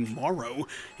again tomorrow.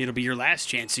 It'll be your last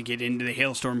chance to get into the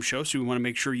Hailstorm show, so we want to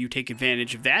make sure you take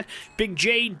advantage of that. Big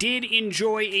J did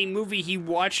enjoy a movie he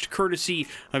watched courtesy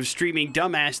of streaming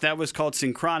Dumbass. That was called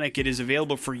Synchronic. It is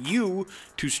available for you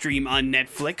to stream on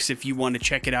Netflix if you want to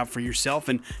check it out for yourself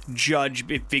and judge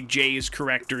if Big J is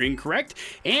correct or incorrect.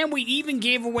 And we even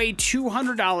gave away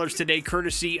 $200 today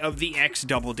courtesy of the X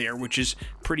Double Dare, which is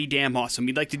pretty damn awesome.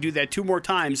 We'd like to do that 2 more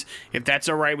times if that's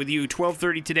all right with you.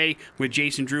 12:30 today with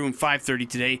Jason Drew and 5:30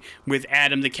 today with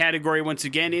Adam. The category once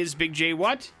again is Big J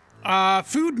what?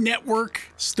 Food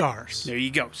Network stars. There you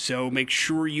go. So make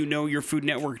sure you know your Food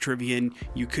Network trivia, and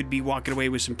you could be walking away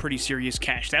with some pretty serious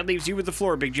cash. That leaves you with the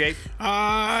floor, Big J.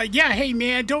 Yeah. Hey,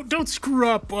 man, don't screw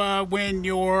up when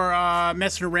you're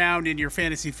messing around in your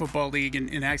fantasy football league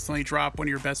and accidentally drop one of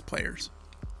your best players.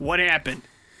 What happened?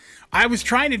 I was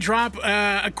trying to drop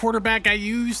a quarterback I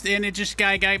used, and it just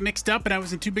got mixed up, and I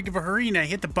was in too big of a hurry, and I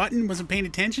hit the button, wasn't paying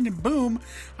attention, and boom,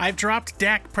 I've dropped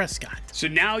Dak Prescott. So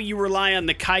now you rely on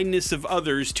the kindness of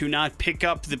others to not pick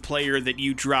up the player that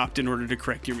you dropped in order to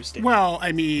correct your mistake. Well,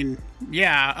 I mean,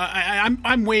 yeah,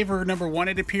 I'm waiver number 1,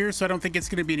 it appears, so I don't think it's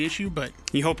going to be an issue, but...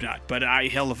 You hope not, but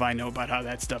hell if I know about how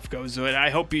that stuff goes. So I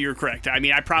hope you're correct. I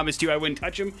mean, I promised you I wouldn't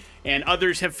touch him, and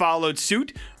others have followed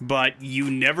suit, but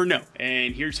you never know.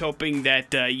 And here's hoping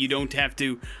that you don't have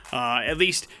to, at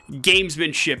least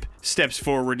gamesmanship steps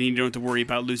forward and you don't have to worry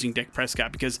about losing Dak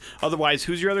Prescott, because otherwise,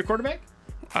 who's your other quarterback?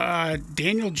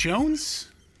 Daniel Jones?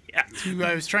 Yeah. Who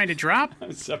I was trying to drop?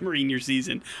 Submarine your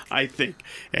season, I think.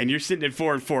 And you're sitting at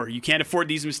 4-4. You can't afford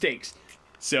these mistakes.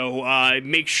 So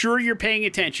make sure you're paying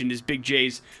attention as Big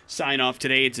J's sign off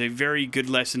today. It's a very good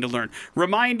lesson to learn.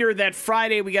 Reminder that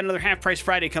Friday, we got another Half Price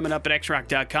Friday coming up at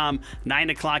xrock.com. 9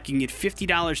 o'clock, you can get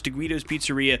 $50 to Guido's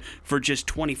Pizzeria for just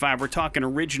 $25. We're talking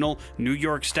original New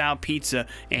York style pizza,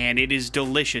 and it is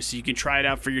delicious. You can try it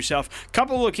out for yourself.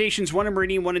 Couple of locations, one in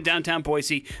Meridian, one in downtown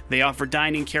Boise. They offer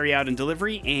dining, carry out, and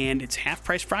delivery, and it's Half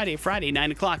Price Friday,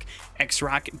 9 o'clock,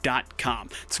 xrock.com.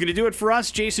 It's going to do it for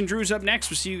us. Jason Drew's up next.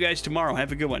 We'll see you guys tomorrow.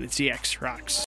 Have a good one. It's the X Rocks.